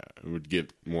 Yeah. It would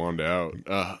get Wanda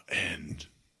out. And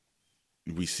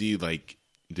we see,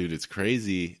 dude, it's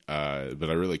crazy. But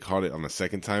I really caught it on the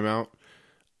second time out.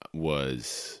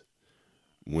 Was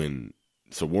when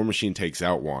War Machine takes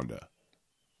out Wanda.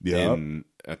 Yeah.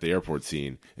 At the airport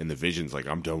scene, and the Vision's like,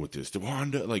 I'm done with this.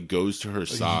 Wanda goes to her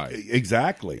side.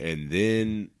 Exactly. And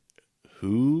then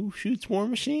who shoots War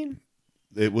Machine?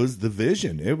 It was the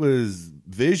Vision. It was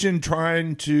Vision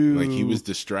trying to... he was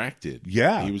distracted.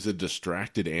 Yeah. He was a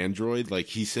distracted android.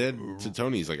 He said to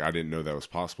Tony, he's like, I didn't know that was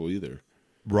possible either.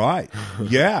 Right.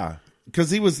 Yeah.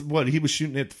 Because he was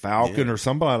shooting at Falcon or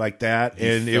somebody like that,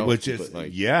 it was just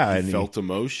he felt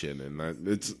emotion, and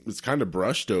it's kind of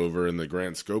brushed over in the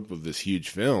grand scope of this huge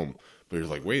film. But you're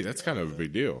like, wait, that's kind of a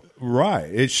big deal, right?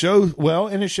 It shows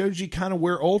and it shows you kind of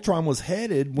where Ultron was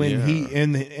headed when he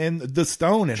and the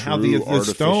stone and how the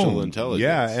stone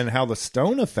intelligence, and how the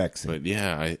stone affects him.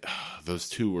 But those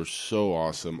two were so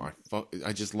awesome.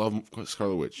 I just love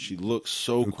Scarlet Witch. She looks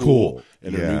so cool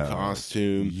in her new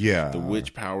costume. Yeah, the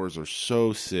witch powers are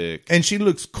so sick, and she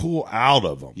looks cool out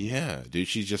of them. Yeah, dude,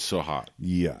 she's just so hot.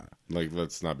 Yeah,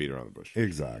 let's not beat around the bush.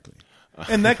 Exactly.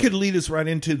 And that could lead us right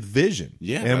into Vision.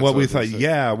 Yeah. And what we thought,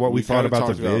 we thought about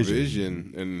the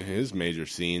Vision and his major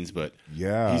scenes, but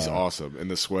he's awesome. And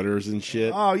the sweaters and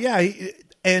shit. Oh, yeah.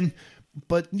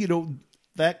 But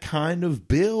that kind of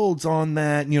builds on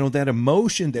that, that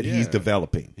emotion that he's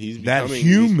developing. He's that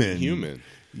becoming human.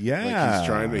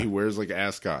 Yeah. He wears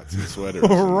ascots and sweaters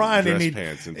right, and dress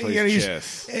pants and plays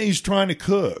chess. And he's trying to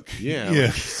cook. Yeah.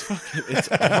 It's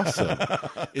awesome.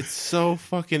 It's so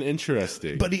fucking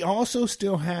interesting. But he also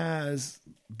still has,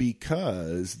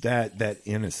 because that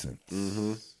innocence.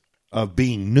 Mm-hmm. of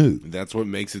being new. That's what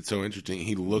makes it so interesting.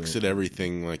 He looks at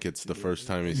everything like it's the first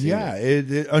time he's seen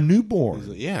it. A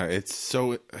newborn. Yeah, it's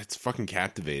fucking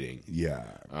captivating. Yeah.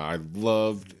 I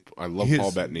love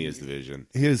Paul Bettany as the Vision.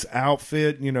 His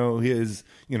outfit, his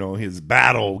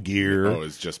battle gear. Oh,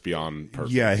 it's just beyond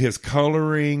perfect. Yeah, his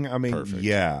coloring. I mean, Perfect.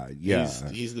 yeah.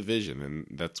 He's the Vision, and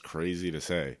that's crazy to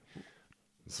say.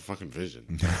 It's a fucking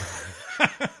Vision.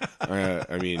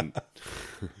 I mean,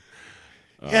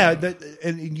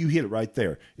 and you hit it right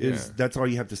there. That's all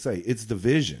you have to say. It's the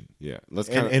Vision. Yeah,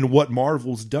 and what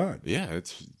Marvel's done. Yeah,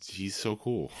 he's so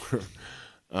cool.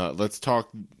 Let's talk.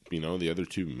 The other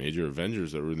two major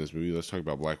Avengers that were in this movie. Let's talk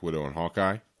about Black Widow and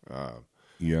Hawkeye.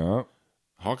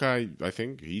 Hawkeye, I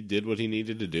think he did what he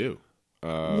needed to do.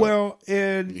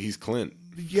 And he's Clint.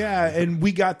 Yeah, and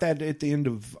we got that at the end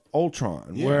of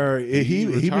Ultron, where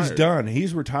he was done.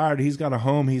 He's retired. He's got a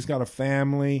home. He's got a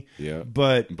family. Yeah,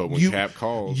 but when Cap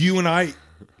calls, you and I,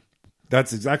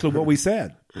 that's exactly what we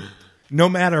said. No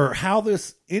matter how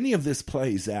any of this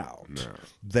plays out,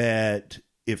 that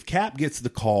if Cap gets the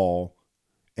call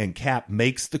and Cap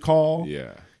makes the call,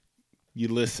 you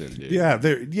listen,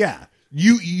 dude.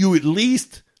 You at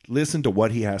least listen to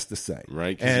what he has to say,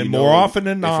 right? And more often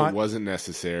than not, if it wasn't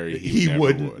necessary, he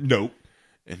wouldn't. Nope.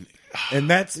 And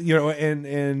that's and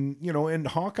in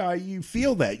Hawkeye, you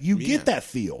feel that you get that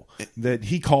feel that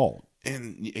he called,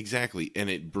 and exactly, and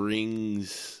it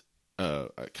brings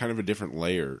kind of a different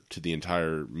layer to the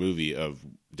entire movie of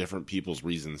different people's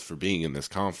reasons for being in this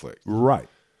conflict, right?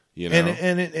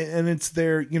 And it's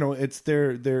their it's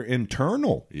their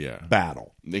internal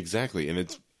battle, exactly, and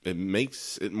it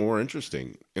makes it more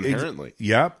interesting inherently.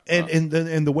 Yep. And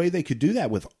the way they could do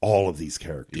that with all of these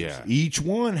characters. Yeah. Each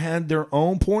one had their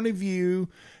own point of view,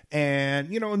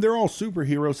 and and they're all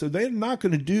superheroes, so they're not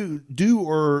going to do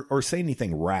or say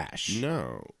anything rash.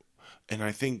 No. And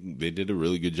I think they did a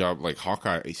really good job. Like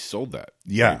Hawkeye, he sold that.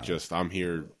 Yeah. Like I'm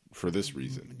here for this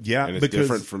reason. Yeah. And it's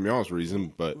different from y'all's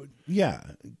reason, but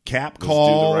Cap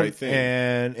called, do the right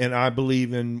thing. And I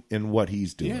believe in what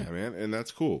he's doing. Yeah, man, and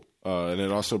that's cool. And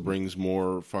it also brings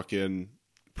more fucking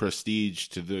prestige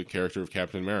to the character of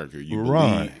Captain America. You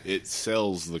believe it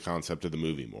sells the concept of the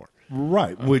movie more.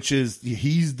 Right, which is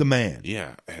he's the man.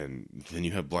 Yeah, and then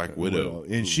you have Black Widow,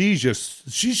 and she's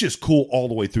just cool all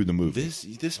the way through the movie.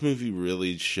 This movie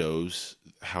really shows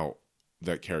how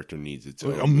that character needs its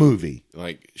own movie.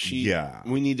 Like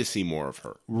we need to see more of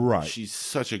her. Right, she's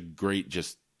such a great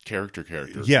just character.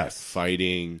 Yes,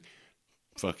 fighting.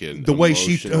 Fucking the way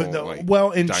she and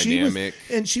dynamic.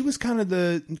 she was kind of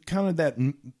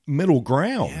that middle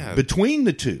ground between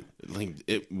the two.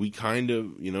 Like we kind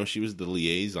of she was the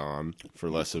liaison for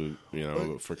less of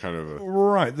for kind of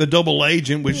a the double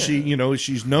agent, which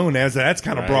she's known as. That's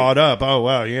kind of brought up. Oh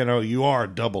well, you are a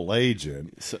double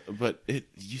agent. So, but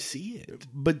you see it.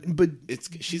 But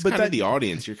she's kind of the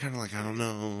audience. You're kind of like, I don't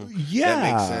know. Yeah,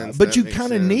 that makes sense. But you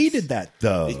kind of needed that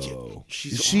though.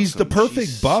 She's the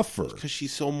perfect buffer because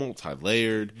she's so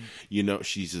multi-layered.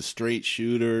 She's a straight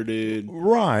shooter, dude.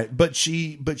 Right, but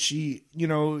she's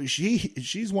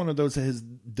one of those that has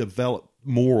developed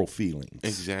moral feelings.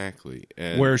 Exactly.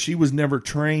 Where she was never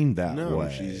trained that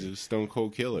way. She's a stone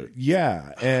cold killer.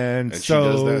 Yeah. And so she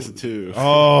does that too.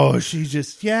 Oh, she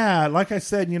just like I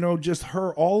said, just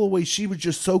her all the way. She was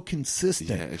just so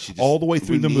consistent all the way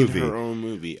through the movie. Her own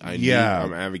movie.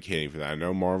 I'm advocating for that. I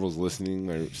know Marvel's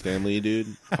listening. Stan Lee,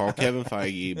 dude. Call Kevin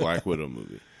Feige Black Widow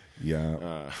movie.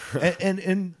 Yeah.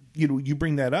 And you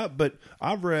bring that up, but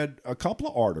I've read a couple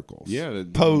of articles. Yeah,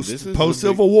 post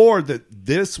Civil War that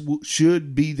this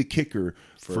should be the kicker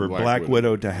for Black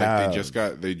Widow to have.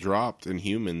 They dropped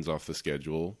Inhumans off the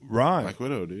schedule. Right, Black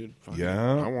Widow, dude.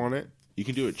 I want it. You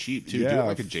can do it cheap too. Yeah. Do it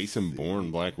like a Jason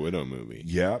Bourne Black Widow movie.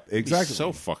 Yep, exactly. It's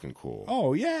so fucking cool.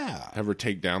 Oh yeah. Have her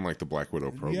take down like the Black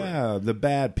Widow program. Yeah, the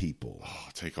bad people. Oh,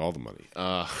 take all the money.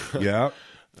 Yeah.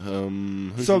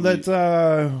 So that's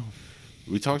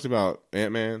we talked about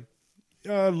Ant-Man.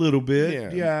 A little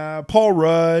bit. Yeah. Paul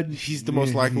Rudd. He's the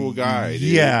most likable guy, dude.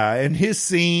 Yeah, and his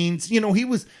scenes, he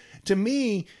was, to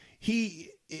me,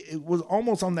 it was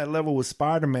almost on that level with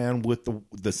Spider-Man with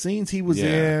the scenes he was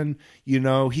in.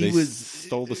 They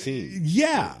stole the scene.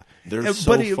 Yeah. They're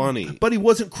so funny. But he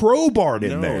wasn't crowbarred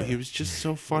in there. No, he was just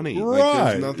so funny. Right. Like,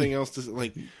 there's nothing else to...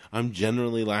 Like, I'm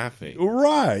generally laughing.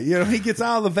 Right. He gets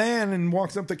out of the van and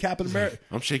walks up to Captain America.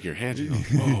 I'm shaking your hand. You're like,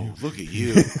 whoa, look at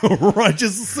you. Right.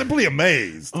 Just simply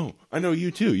amazed. Oh, I know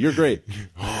you too. You're great.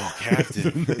 Oh,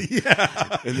 Captain.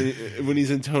 Yeah. And then when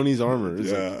he's in Tony's armor,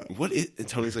 it's like, what is, and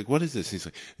Tony's like, what is this? He's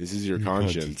like, this is your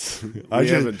conscience. We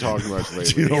haven't talked much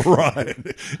lately. You know, right.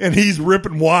 And he's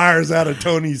ripping wires out of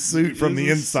Tony's suit from the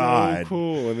This is inside. So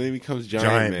cool. And then he becomes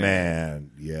Giant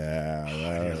Man. Yeah.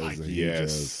 That was like,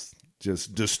 yes.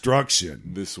 Just destruction.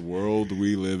 This world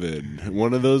we live in.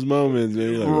 One of those moments, man.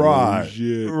 You're like, Right. oh,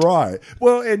 shit. Right.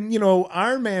 Well, and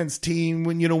Iron Man's team,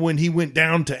 when he went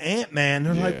down to Ant-Man,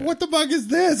 they're like, Yeah. what the fuck is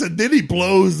this? And then he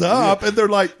blows up and they're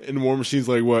like, And War Machine's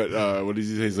like, what does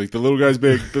he say? He's like, the little guy's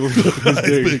big. The little guy's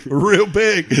big. real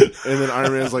big. And then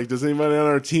Iron Man's like, does anybody on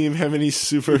our team have any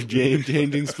super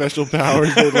game-changing special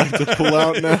powers they'd like to pull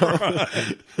out now?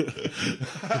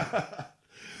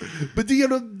 But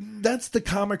that's the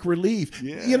comic relief.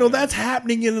 Yeah. That's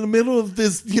happening in the middle of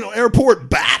this, airport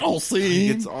battle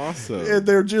scene. It's awesome. And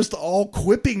they're just all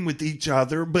quipping with each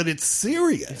other, but it's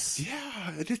serious.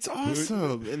 Yeah, and it's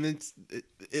awesome. And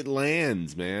it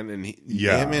lands, man. And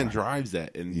Yeah. Ant-Man drives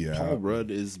that. And Yeah. Paul Rudd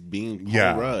is being Paul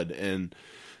Yeah. Rudd. And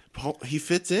he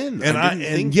fits in.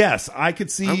 And yes, I could I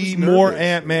see was more nervous.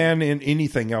 Ant-Man in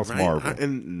anything else Marvel.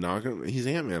 He's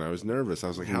Ant-Man. I was nervous. I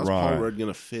was like, how's Right. Paul Rudd going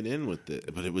to fit in with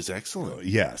it? But it was excellent.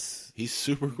 Yes. He's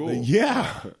super cool.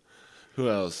 Yeah. Who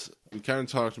else? We kind of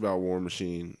talked about War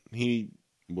Machine. He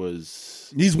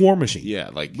was, He's War Machine. yeah,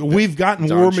 like We've gotten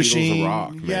Don War Cheadle's a Machine.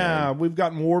 rock, man. Yeah, we've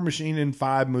gotten War Machine in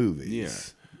 5 movies. Yeah.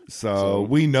 So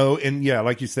we know, and yeah,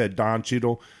 like you said, Don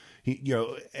Cheadle,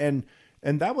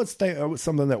 and that was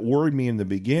something that worried me in the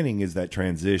beginning is that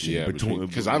transition yeah, between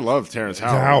because I love Terrence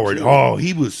Howard. Howard. too. Oh,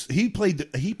 he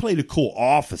played a cool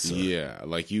officer. Yeah,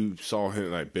 like you saw him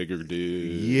like bigger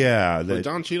dude. Yeah, But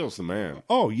Don Cheadle's the man.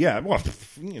 Oh yeah, well,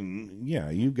 yeah,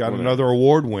 you got Whatever. another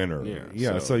award winner. Yeah,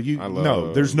 Yeah, so I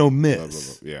love- there's no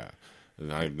miss. Yeah,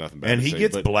 and I have nothing bad And to he say,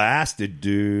 gets but blasted,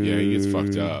 dude. yeah, he gets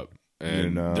fucked up. And You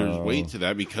know. there's weight to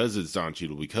that because it's Don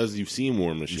Cheadle, because you've seen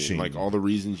War Machine. Like all the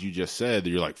reasons you just said,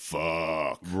 you're like,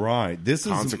 fuck. Right. This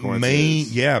is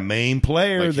Consequences. main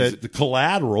player Like that the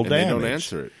collateral And damage. they don't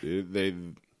answer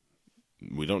it.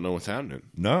 We don't know what's happening.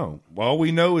 No. All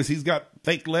we know is he's got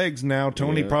fake legs now.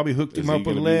 Tony Yeah. probably hooked Is him he up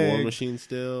with gonna be War legs. Machine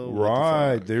still. What the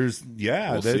Right. fuck? There's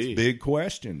We'll that's see. big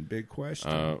question. Big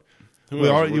question. Who We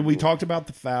else? we talked about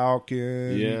the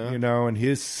Falcon, Yeah. and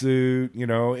his suit,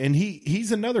 and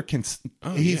he's another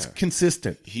he's yeah.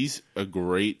 consistent. He's a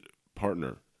great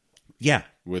partner Yeah.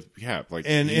 with Cap. Like,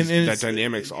 And that it's-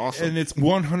 dynamic's awesome. And it's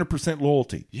 100%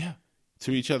 loyalty yeah,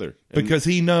 to each other. And because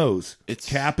he knows It's-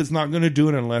 Cap is not going to do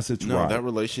it unless it's no, right. that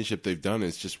relationship they've done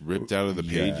is just ripped out of the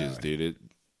pages, dude.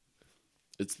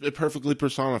 It perfectly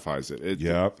personifies it.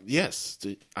 Yep. Yes.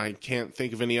 I can't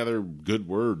think of any other good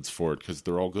words for it because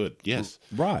they're all good. Yes.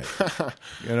 Right.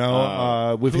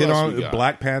 We've who hit else on we got?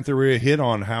 Black Panther. We hit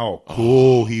on how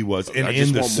cool he was, and I in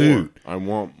just the want suit. more. I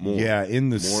want more. Yeah, in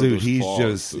the More of suit, those he's claws,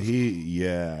 just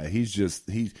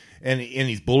those- and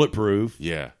he's bulletproof.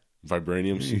 Yeah.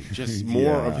 Vibranium suit. Just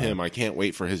more of him. I can't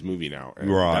wait for his movie now.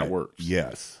 And Right. That works.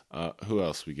 Yes. Who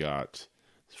else we got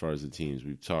as far as the teams?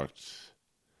 We've talked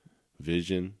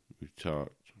Vision. We've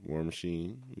talked War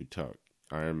Machine. We've talked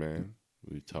Iron Man.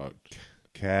 We've talked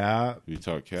Cap.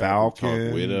 Cap. Falcon. We've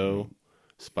talked Widow,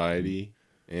 Spidey,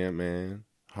 Ant-Man,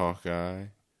 Hawkeye,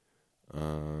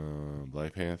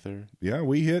 Black Panther. Yeah,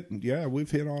 we've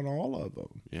hit on all of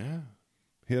them. Yeah.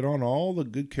 Hit on all the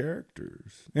good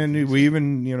characters, and we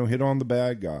even hit on the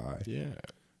bad guy. Yeah.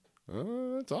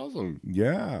 Oh, that's awesome.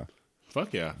 Yeah.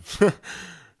 Fuck yeah.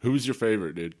 Who's your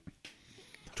favorite, dude?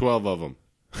 12 of them.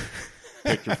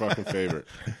 Pick your fucking favorite.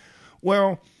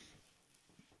 Well,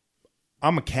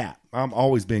 I'm a Cap. I've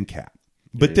always been Cap,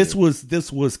 but this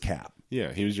was Cap.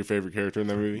 Yeah, he was your favorite character in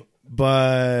that movie?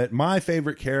 But my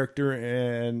favorite character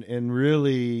and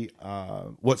really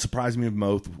what surprised me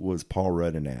most was Paul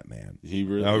Rudd in Ant-Man. He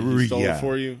really stole yeah. it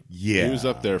for you? Yeah. He was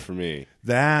up there for me.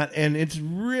 That, and it's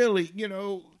really,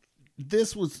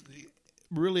 this was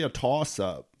really a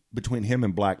toss-up between him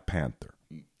and Black Panther.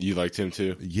 You liked him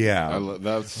too? Yeah.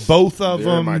 That's both of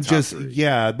they're my them top just, three.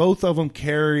 yeah, both of them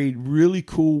carried really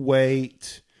cool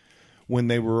weight. When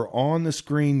they were on the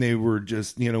screen, they were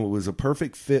just, it was a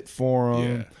perfect fit for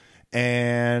them. Yeah.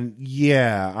 And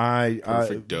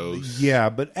Perfect dose. Yeah,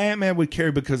 but Ant-Man would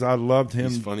carry because I loved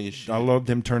him. He's funny as shit. I loved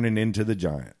him turning into the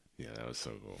giant. Yeah, that was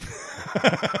so cool.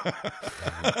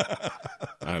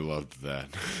 I loved that.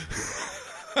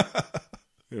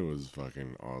 It was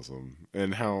fucking awesome.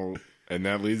 And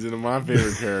that leads into my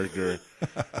favorite character.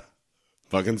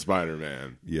 Fucking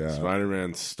Spider-Man. Yeah.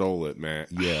 Spider-Man stole it, man.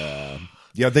 Yeah.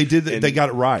 Yeah, they did. They got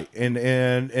it right,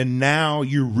 and now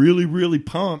you're really, really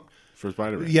pumped for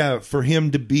Spider-Man. Yeah, for him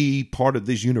to be part of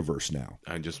this universe now.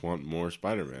 I just want more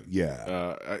Spider-Man.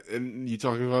 Yeah. And you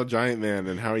talking about Giant Man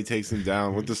and how he takes him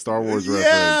down with the Star Wars reference.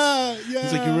 Yeah.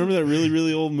 It's like, you remember that really,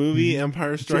 really old movie,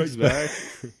 Empire Strikes Back?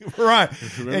 Right.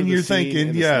 Remember And the you're scene thinking,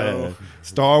 in the yeah, snow?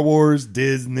 Star Wars,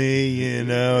 Disney,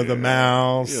 the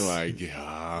mouse. You're like,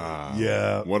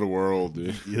 Yeah. what a world,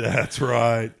 dude. Yeah, that's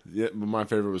right. Yeah, but my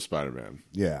favorite was Spider-Man.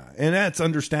 Yeah. And that's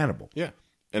understandable. Yeah.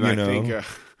 And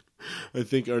I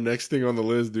think our next thing on the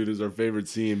list, dude, is our favorite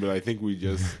scene, but I think we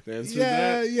just answered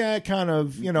that. Yeah, kind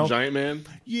of, Giant Man?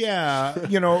 Yeah,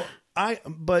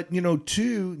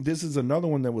 too, this is another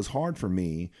one that was hard for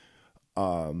me,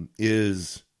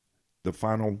 is the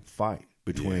final fight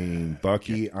between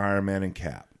Bucky, Iron Man, and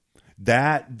Cap.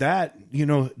 That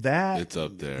It's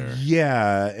up there.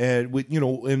 Yeah, and with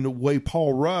in the way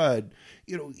Paul Rudd,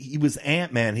 he was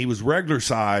Ant-Man, he was regular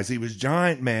size, he was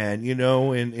Giant Man,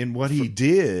 in what he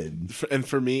did. And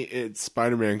for me, it's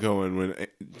Spider-Man going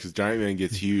because Giant Man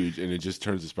gets huge and it just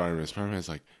turns to Spider-Man. Spider-Man's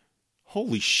like,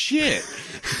 holy shit.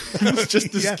 It's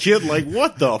just this kid like,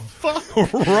 what the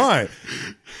fuck? Right.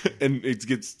 And it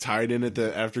gets tied in at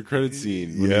the after credit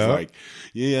scene. When he's like,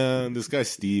 this guy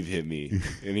Steve hit me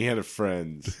and he had a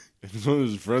friend. And one of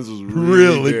his friends was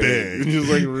really big. He was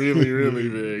like really, really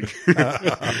big.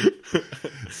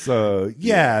 So,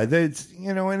 that's,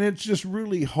 and it's just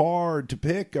really hard to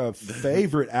pick a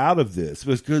favorite out of this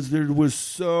because there was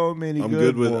so many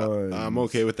good ones. I'm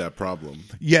okay with that problem.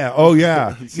 Yeah. Oh,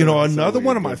 yeah. like Another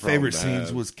one of my problem favorite to scenes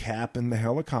have. was Cap in the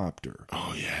helicopter.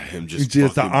 Oh, yeah. Him just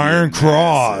the Iron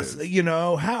Cross.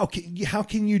 massive. How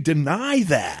can you deny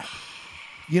that?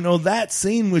 That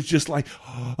scene was just like,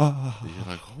 You're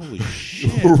like, holy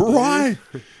shit. right.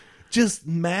 Just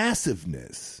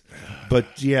massiveness.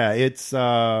 But yeah, it's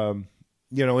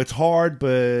it's hard,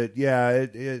 but yeah,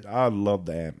 I love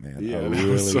the Ant-Man. Yeah, I that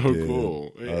was so did.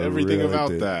 cool. I Everything really about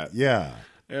did. that. Yeah.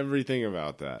 Everything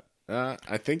about that.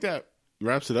 I think that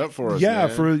wraps it up for us. Yeah,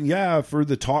 man. for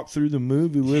the talk through the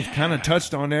movie, we've kind of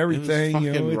touched on everything.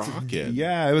 It was it's rocking.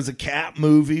 Yeah, it was a Cap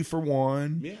movie for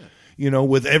one. Yeah.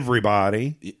 With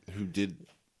everybody Who did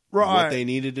right. what they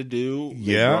needed to do.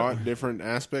 They brought different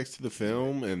aspects to the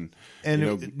film and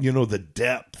the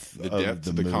depth of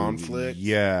the movie. conflict.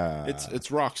 Yeah. It's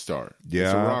Rockstar. Yeah.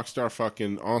 It's a Rockstar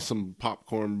fucking awesome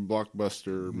popcorn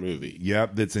blockbuster movie.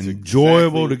 Yep, that's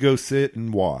enjoyable to go sit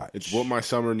and watch. It's what my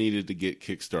summer needed to get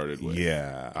kickstarted with.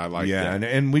 Yeah. I like that.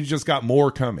 And we just got more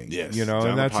coming. Yes, and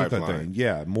down that's the the pipeline. thing.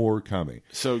 Yeah, more coming.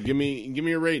 So give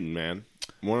me a rating, man.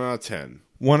 1 out of 10.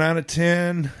 1 out of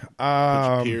 10. Put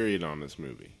your period on this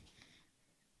movie.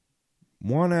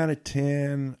 1 out of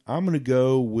 10. I'm going to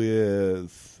go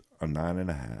with a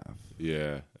 9.5.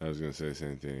 Yeah, I was going to say the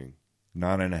same thing.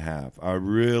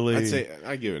 9.5. I'd say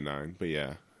I give it 9, but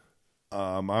yeah.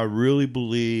 I really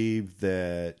believe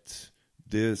that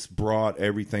this brought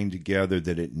everything together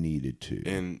that it needed to.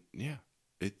 And yeah,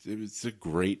 it's a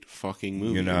great fucking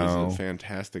movie. It know, was a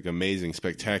fantastic, amazing,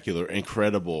 spectacular,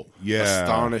 incredible, yeah,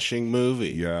 astonishing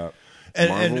movie. Yeah,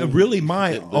 and really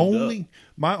my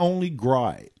only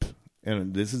gripe,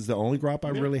 and this is the only gripe I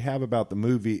really have about the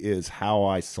movie, is how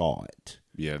I saw it.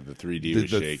 Yeah, the 3D was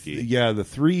shaky. Yeah, the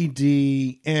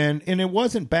 3D, and it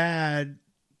wasn't bad,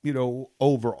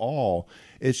 overall.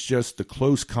 It's just the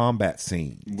close combat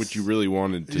scenes, which you really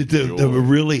wanted to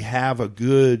really have a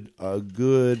good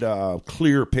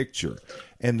clear picture,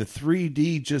 and the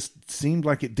 3D just seemed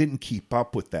like it didn't keep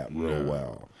up with that real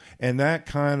well. And that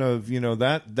kind of,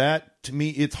 that to me,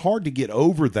 it's hard to get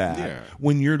over that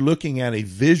when you're looking at a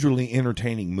visually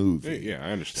entertaining movie. Yeah,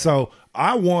 I understand. So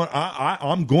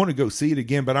I'm going to go see it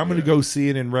again, but I'm going to go see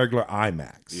it in regular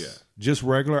IMAX. Yeah. Just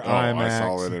regular IMAX. I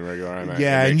saw it in regular IMAX.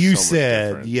 Yeah, and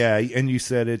you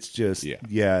said, it's just,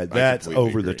 that's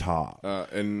over the top.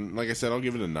 And like I said, I'll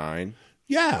give it a 9.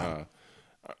 Yeah.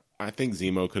 I think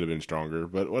Zemo could have been stronger,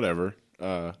 but whatever.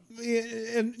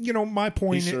 And my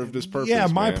point, he served his purpose. Yeah,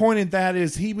 my point in that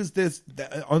is he was this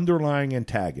underlying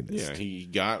antagonist. Yeah, he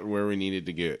got where we needed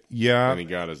to get. Yeah, and he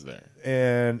got us there.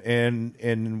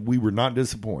 And we were not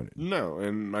disappointed. No,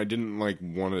 and I didn't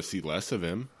want to see less of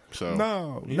him. So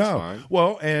no. Fine.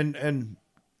 Well, and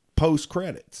post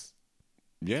credits.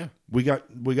 Yeah, we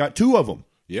got 2 of them.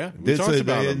 Yeah, we talked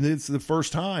about them. It's the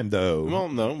first time though. Well,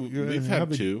 no, we've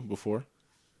had 2 before.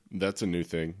 That's a new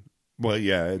thing. Well,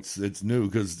 yeah, it's new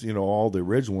because all the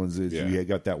original ones is you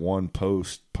got that one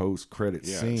post credit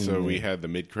scene. So we had the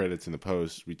mid credits and the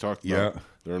post. We talked about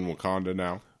they're in Wakanda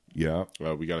now. Yeah,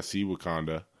 we got to see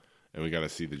Wakanda, And we got to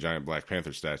see the giant Black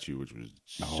Panther statue, which was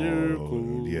so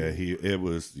cool. Yeah, it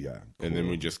was, yeah. Cool. And then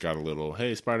we just got a little,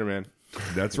 hey, Spider-Man.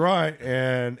 That's right.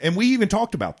 And we even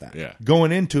talked about that. Yeah.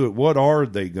 Going into it, what are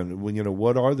they going to,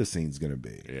 what are the scenes going to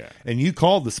be? Yeah. And you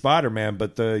called the Spider-Man,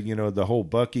 but the whole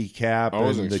Bucky cap I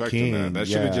wasn't and the expecting King. that. That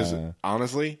should have just,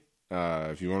 honestly,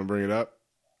 if you want to bring it up,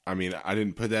 I mean, I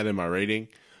didn't put that in my rating,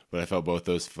 but I felt both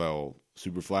those fell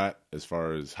super flat as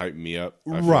far as hyping me up.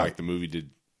 I feel like the movie did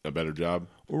a better job.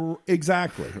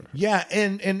 Exactly. Yeah,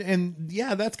 and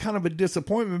yeah, that's kind of a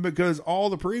disappointment because all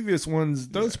the previous ones,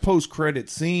 those post-credit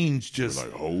scenes just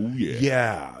like, oh yeah.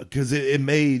 Yeah, because it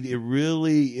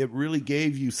really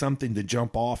gave you something to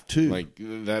jump off to. Like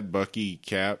that Bucky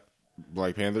Cap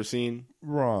Black Panther scene.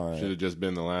 Right. Should have just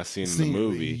been the last scene in the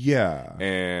movie. Yeah.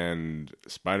 And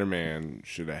Spider-Man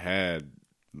should have had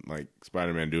like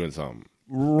Spider-Man doing something.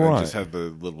 Right. And just had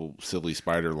the little silly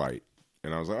spider light.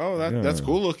 And I was like, oh, that's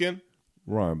cool looking.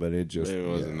 Right, but it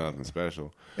wasn't nothing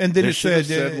special. And then they it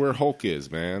said where Hulk is,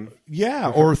 man.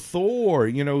 Yeah, or Thor.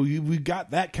 We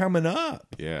got that coming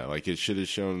up. Yeah, like it should have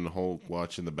shown Hulk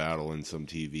watching the battle in some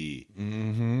TV.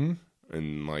 Mm-hmm.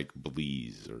 And like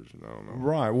Belize or I don't know.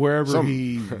 Right, wherever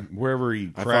he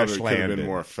crash landed. Could have been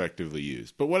more effectively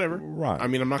used. But whatever. Right. I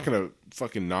mean, I'm not going to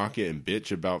fucking knock it and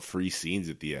bitch about free scenes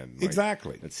at the end. Like,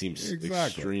 exactly. That seems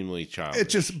extremely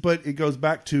childish. But it goes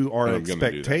back to our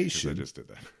expectation. I just did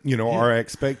that. Our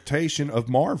expectation of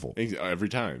Marvel. Every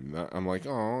time. I'm like,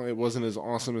 oh, it wasn't as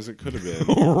awesome as it could have been.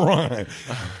 Right.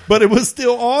 But it was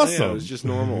still awesome. Yeah, it was just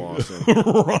normal awesome.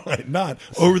 Right. Not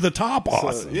over the top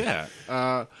awesome. Yeah.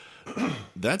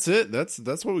 That's it.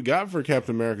 That's what we got for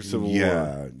Captain America: Civil War.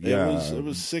 Yeah. It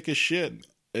was sick as shit.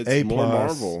 It's A+, more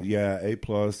Marvel. Yeah, A+.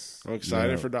 I'm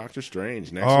excited for Doctor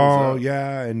Strange. Next one's up.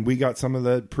 Yeah, and we got some of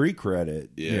the pre-credit.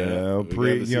 Yeah,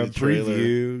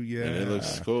 preview. Yeah, and it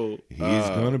looks cool. He's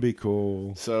gonna be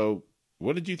cool. So,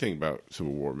 what did you think about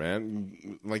Civil War,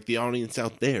 man? Like the audience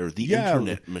out there, the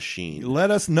internet machine.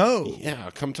 Let us know. Yeah,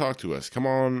 come talk to us. Come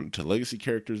on to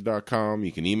legacycharacters.com.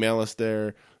 You can email us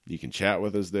there. You can chat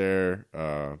with us there.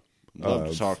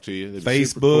 Love to talk to you.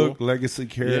 Facebook, cool. Legacy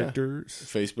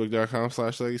Characters. Yeah.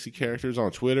 Facebook.com/Legacy Characters.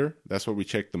 On Twitter. That's what we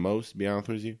check the most, to be honest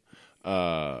with you.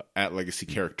 At Legacy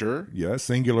Character. Yeah,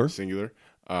 singular.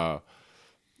 And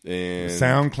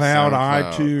SoundCloud,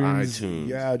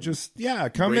 iTunes. Yeah,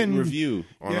 come rate and review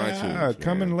on iTunes.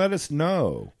 Come and let us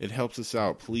know. It helps us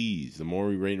out, please. The more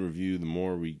we rate and review, the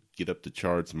more we get up the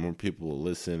charts, the more people will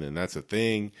listen, and that's a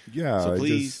thing. Yeah. So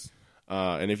please.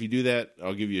 And if you do that,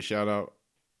 I'll give you a shout out,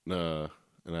 and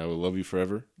I will love you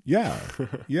forever. Yeah,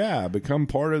 yeah. Become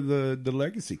part of the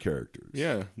Legacy Characters.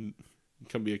 Yeah,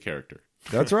 come be a character.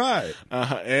 That's right.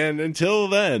 And until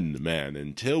then, man,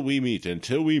 until we meet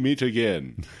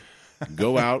again,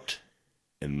 go out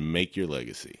and make your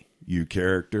legacy. You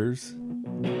characters.